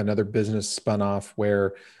business spun off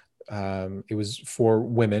where it was for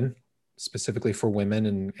women, specifically for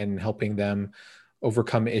women, and helping them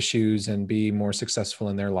overcome issues and be more successful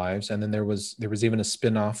in their lives. And then there was even a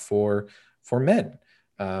spin-off for men.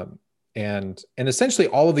 And essentially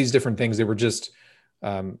all of these different things, they were just,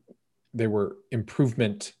 they were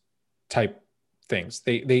improvement type things.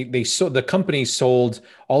 The company sold,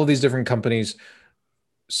 all of these different companies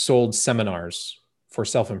sold seminars for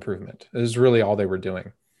self-improvement. It was really all they were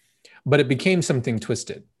doing. But it became something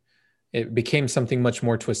twisted. It became something much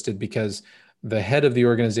more twisted because the head of the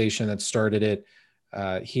organization that started it,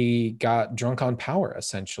 he got drunk on power,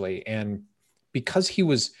 essentially. And because he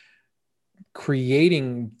was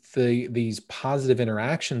creating these positive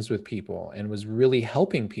interactions with people and was really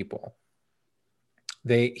helping people,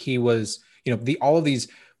 all of these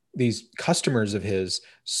customers of his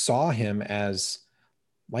saw him as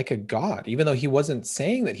like a god. Even though he wasn't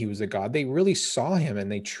saying that he was a god, they really saw him and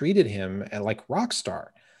they treated him like rock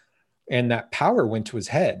star. And that power went to his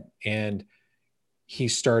head, and he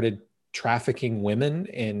started trafficking women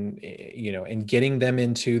and getting them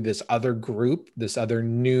into this other group, this other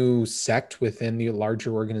new sect within the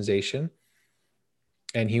larger organization.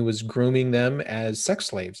 And he was grooming them as sex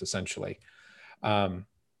slaves, essentially.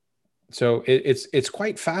 So it's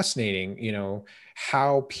quite fascinating, you know,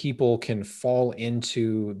 how people can fall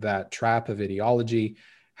into that trap of ideology,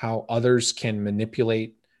 how others can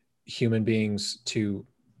manipulate human beings to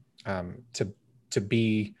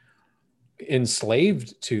be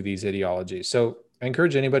enslaved to these ideologies. So I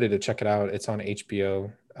encourage anybody to check it out. It's on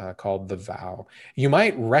HBO, called The Vow. You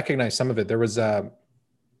might recognize some of it. There was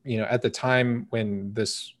you know, at the time when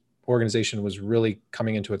this organization was really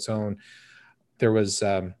coming into its own, there was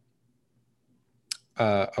a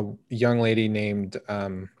young lady named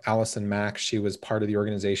Allison Mack. She was part of the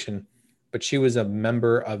organization, but she was a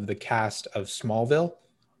member of the cast of Smallville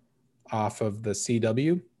off of the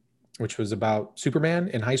CW, which was about Superman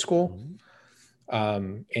in high school.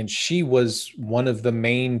 And she was one of the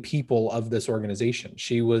main people of this organization.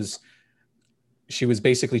 She was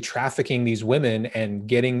basically trafficking these women and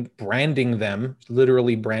branding them,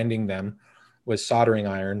 literally branding them with soldering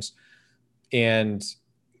irons, and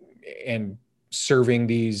serving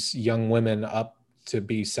these young women up to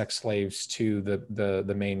be sex slaves to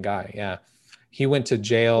the main guy. Yeah. He went to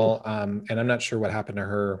jail. And I'm not sure what happened to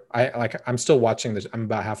her. I'm still watching this. I'm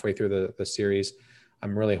about halfway through the series.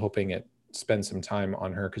 I'm really hoping it spends some time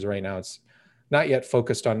on her, because right now it's not yet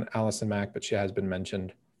focused on Allison Mack, but she has been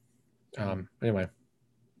mentioned. Anyway,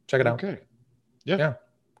 check it out. Okay. Yeah.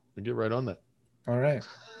 We get right on that. All right.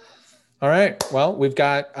 Well, we've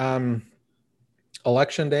got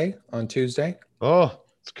Election Day on Tuesday. Oh,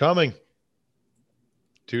 it's coming.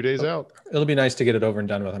 2 days out. It'll be nice to get it over and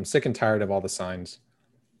done with. I'm sick and tired of all the signs.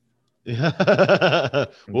 Yeah.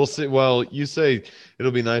 We'll see. Well, you say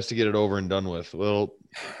it'll be nice to get it over and done with. Well,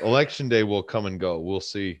 Election Day will come and go. We'll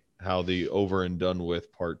see how the over and done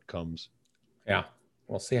with part comes. Yeah.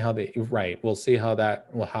 We'll see how we'll see how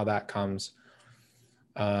that comes.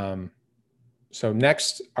 So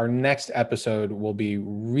our next episode will be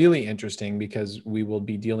really interesting, because we will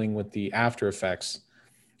be dealing with the after effects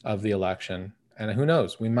of the election. And who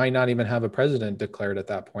knows, we might not even have a president declared at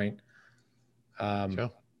that point. Sure.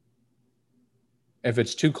 If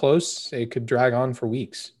it's too close, it could drag on for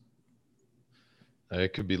weeks.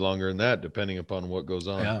 It could be longer than that, depending upon what goes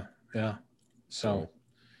on. Yeah. So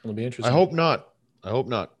it'll be interesting. I hope not.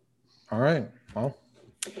 All right. Well,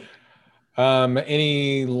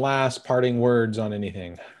 any last parting words on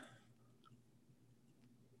anything?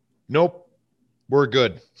 Nope. We're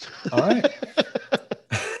good. All right.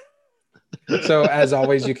 So as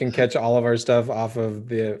always, you can catch all of our stuff off of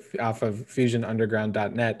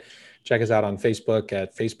fusionunderground.net. Check us out on Facebook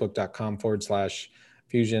at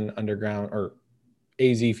facebook.com/Fusion Underground, or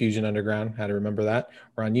AZ Fusion Underground. How to remember that.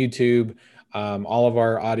 We're on YouTube. All of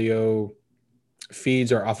our audio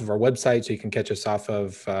feeds are off of our website, so you can catch us off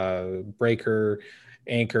of Breaker,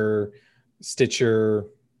 Anchor, Stitcher,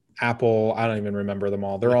 Apple. I don't even remember them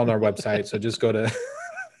all. They're all on our website, so just go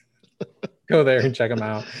there and check them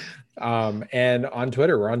out. And on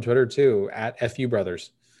Twitter, we're on Twitter too, at FU Brothers.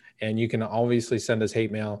 And you can obviously send us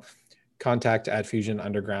hate mail,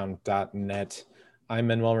 contact@fusionunderground.net. I'm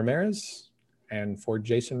Manuel Ramirez, and for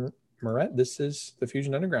Jason Moret, this is the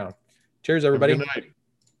Fusion Underground. Cheers, everybody. Good night.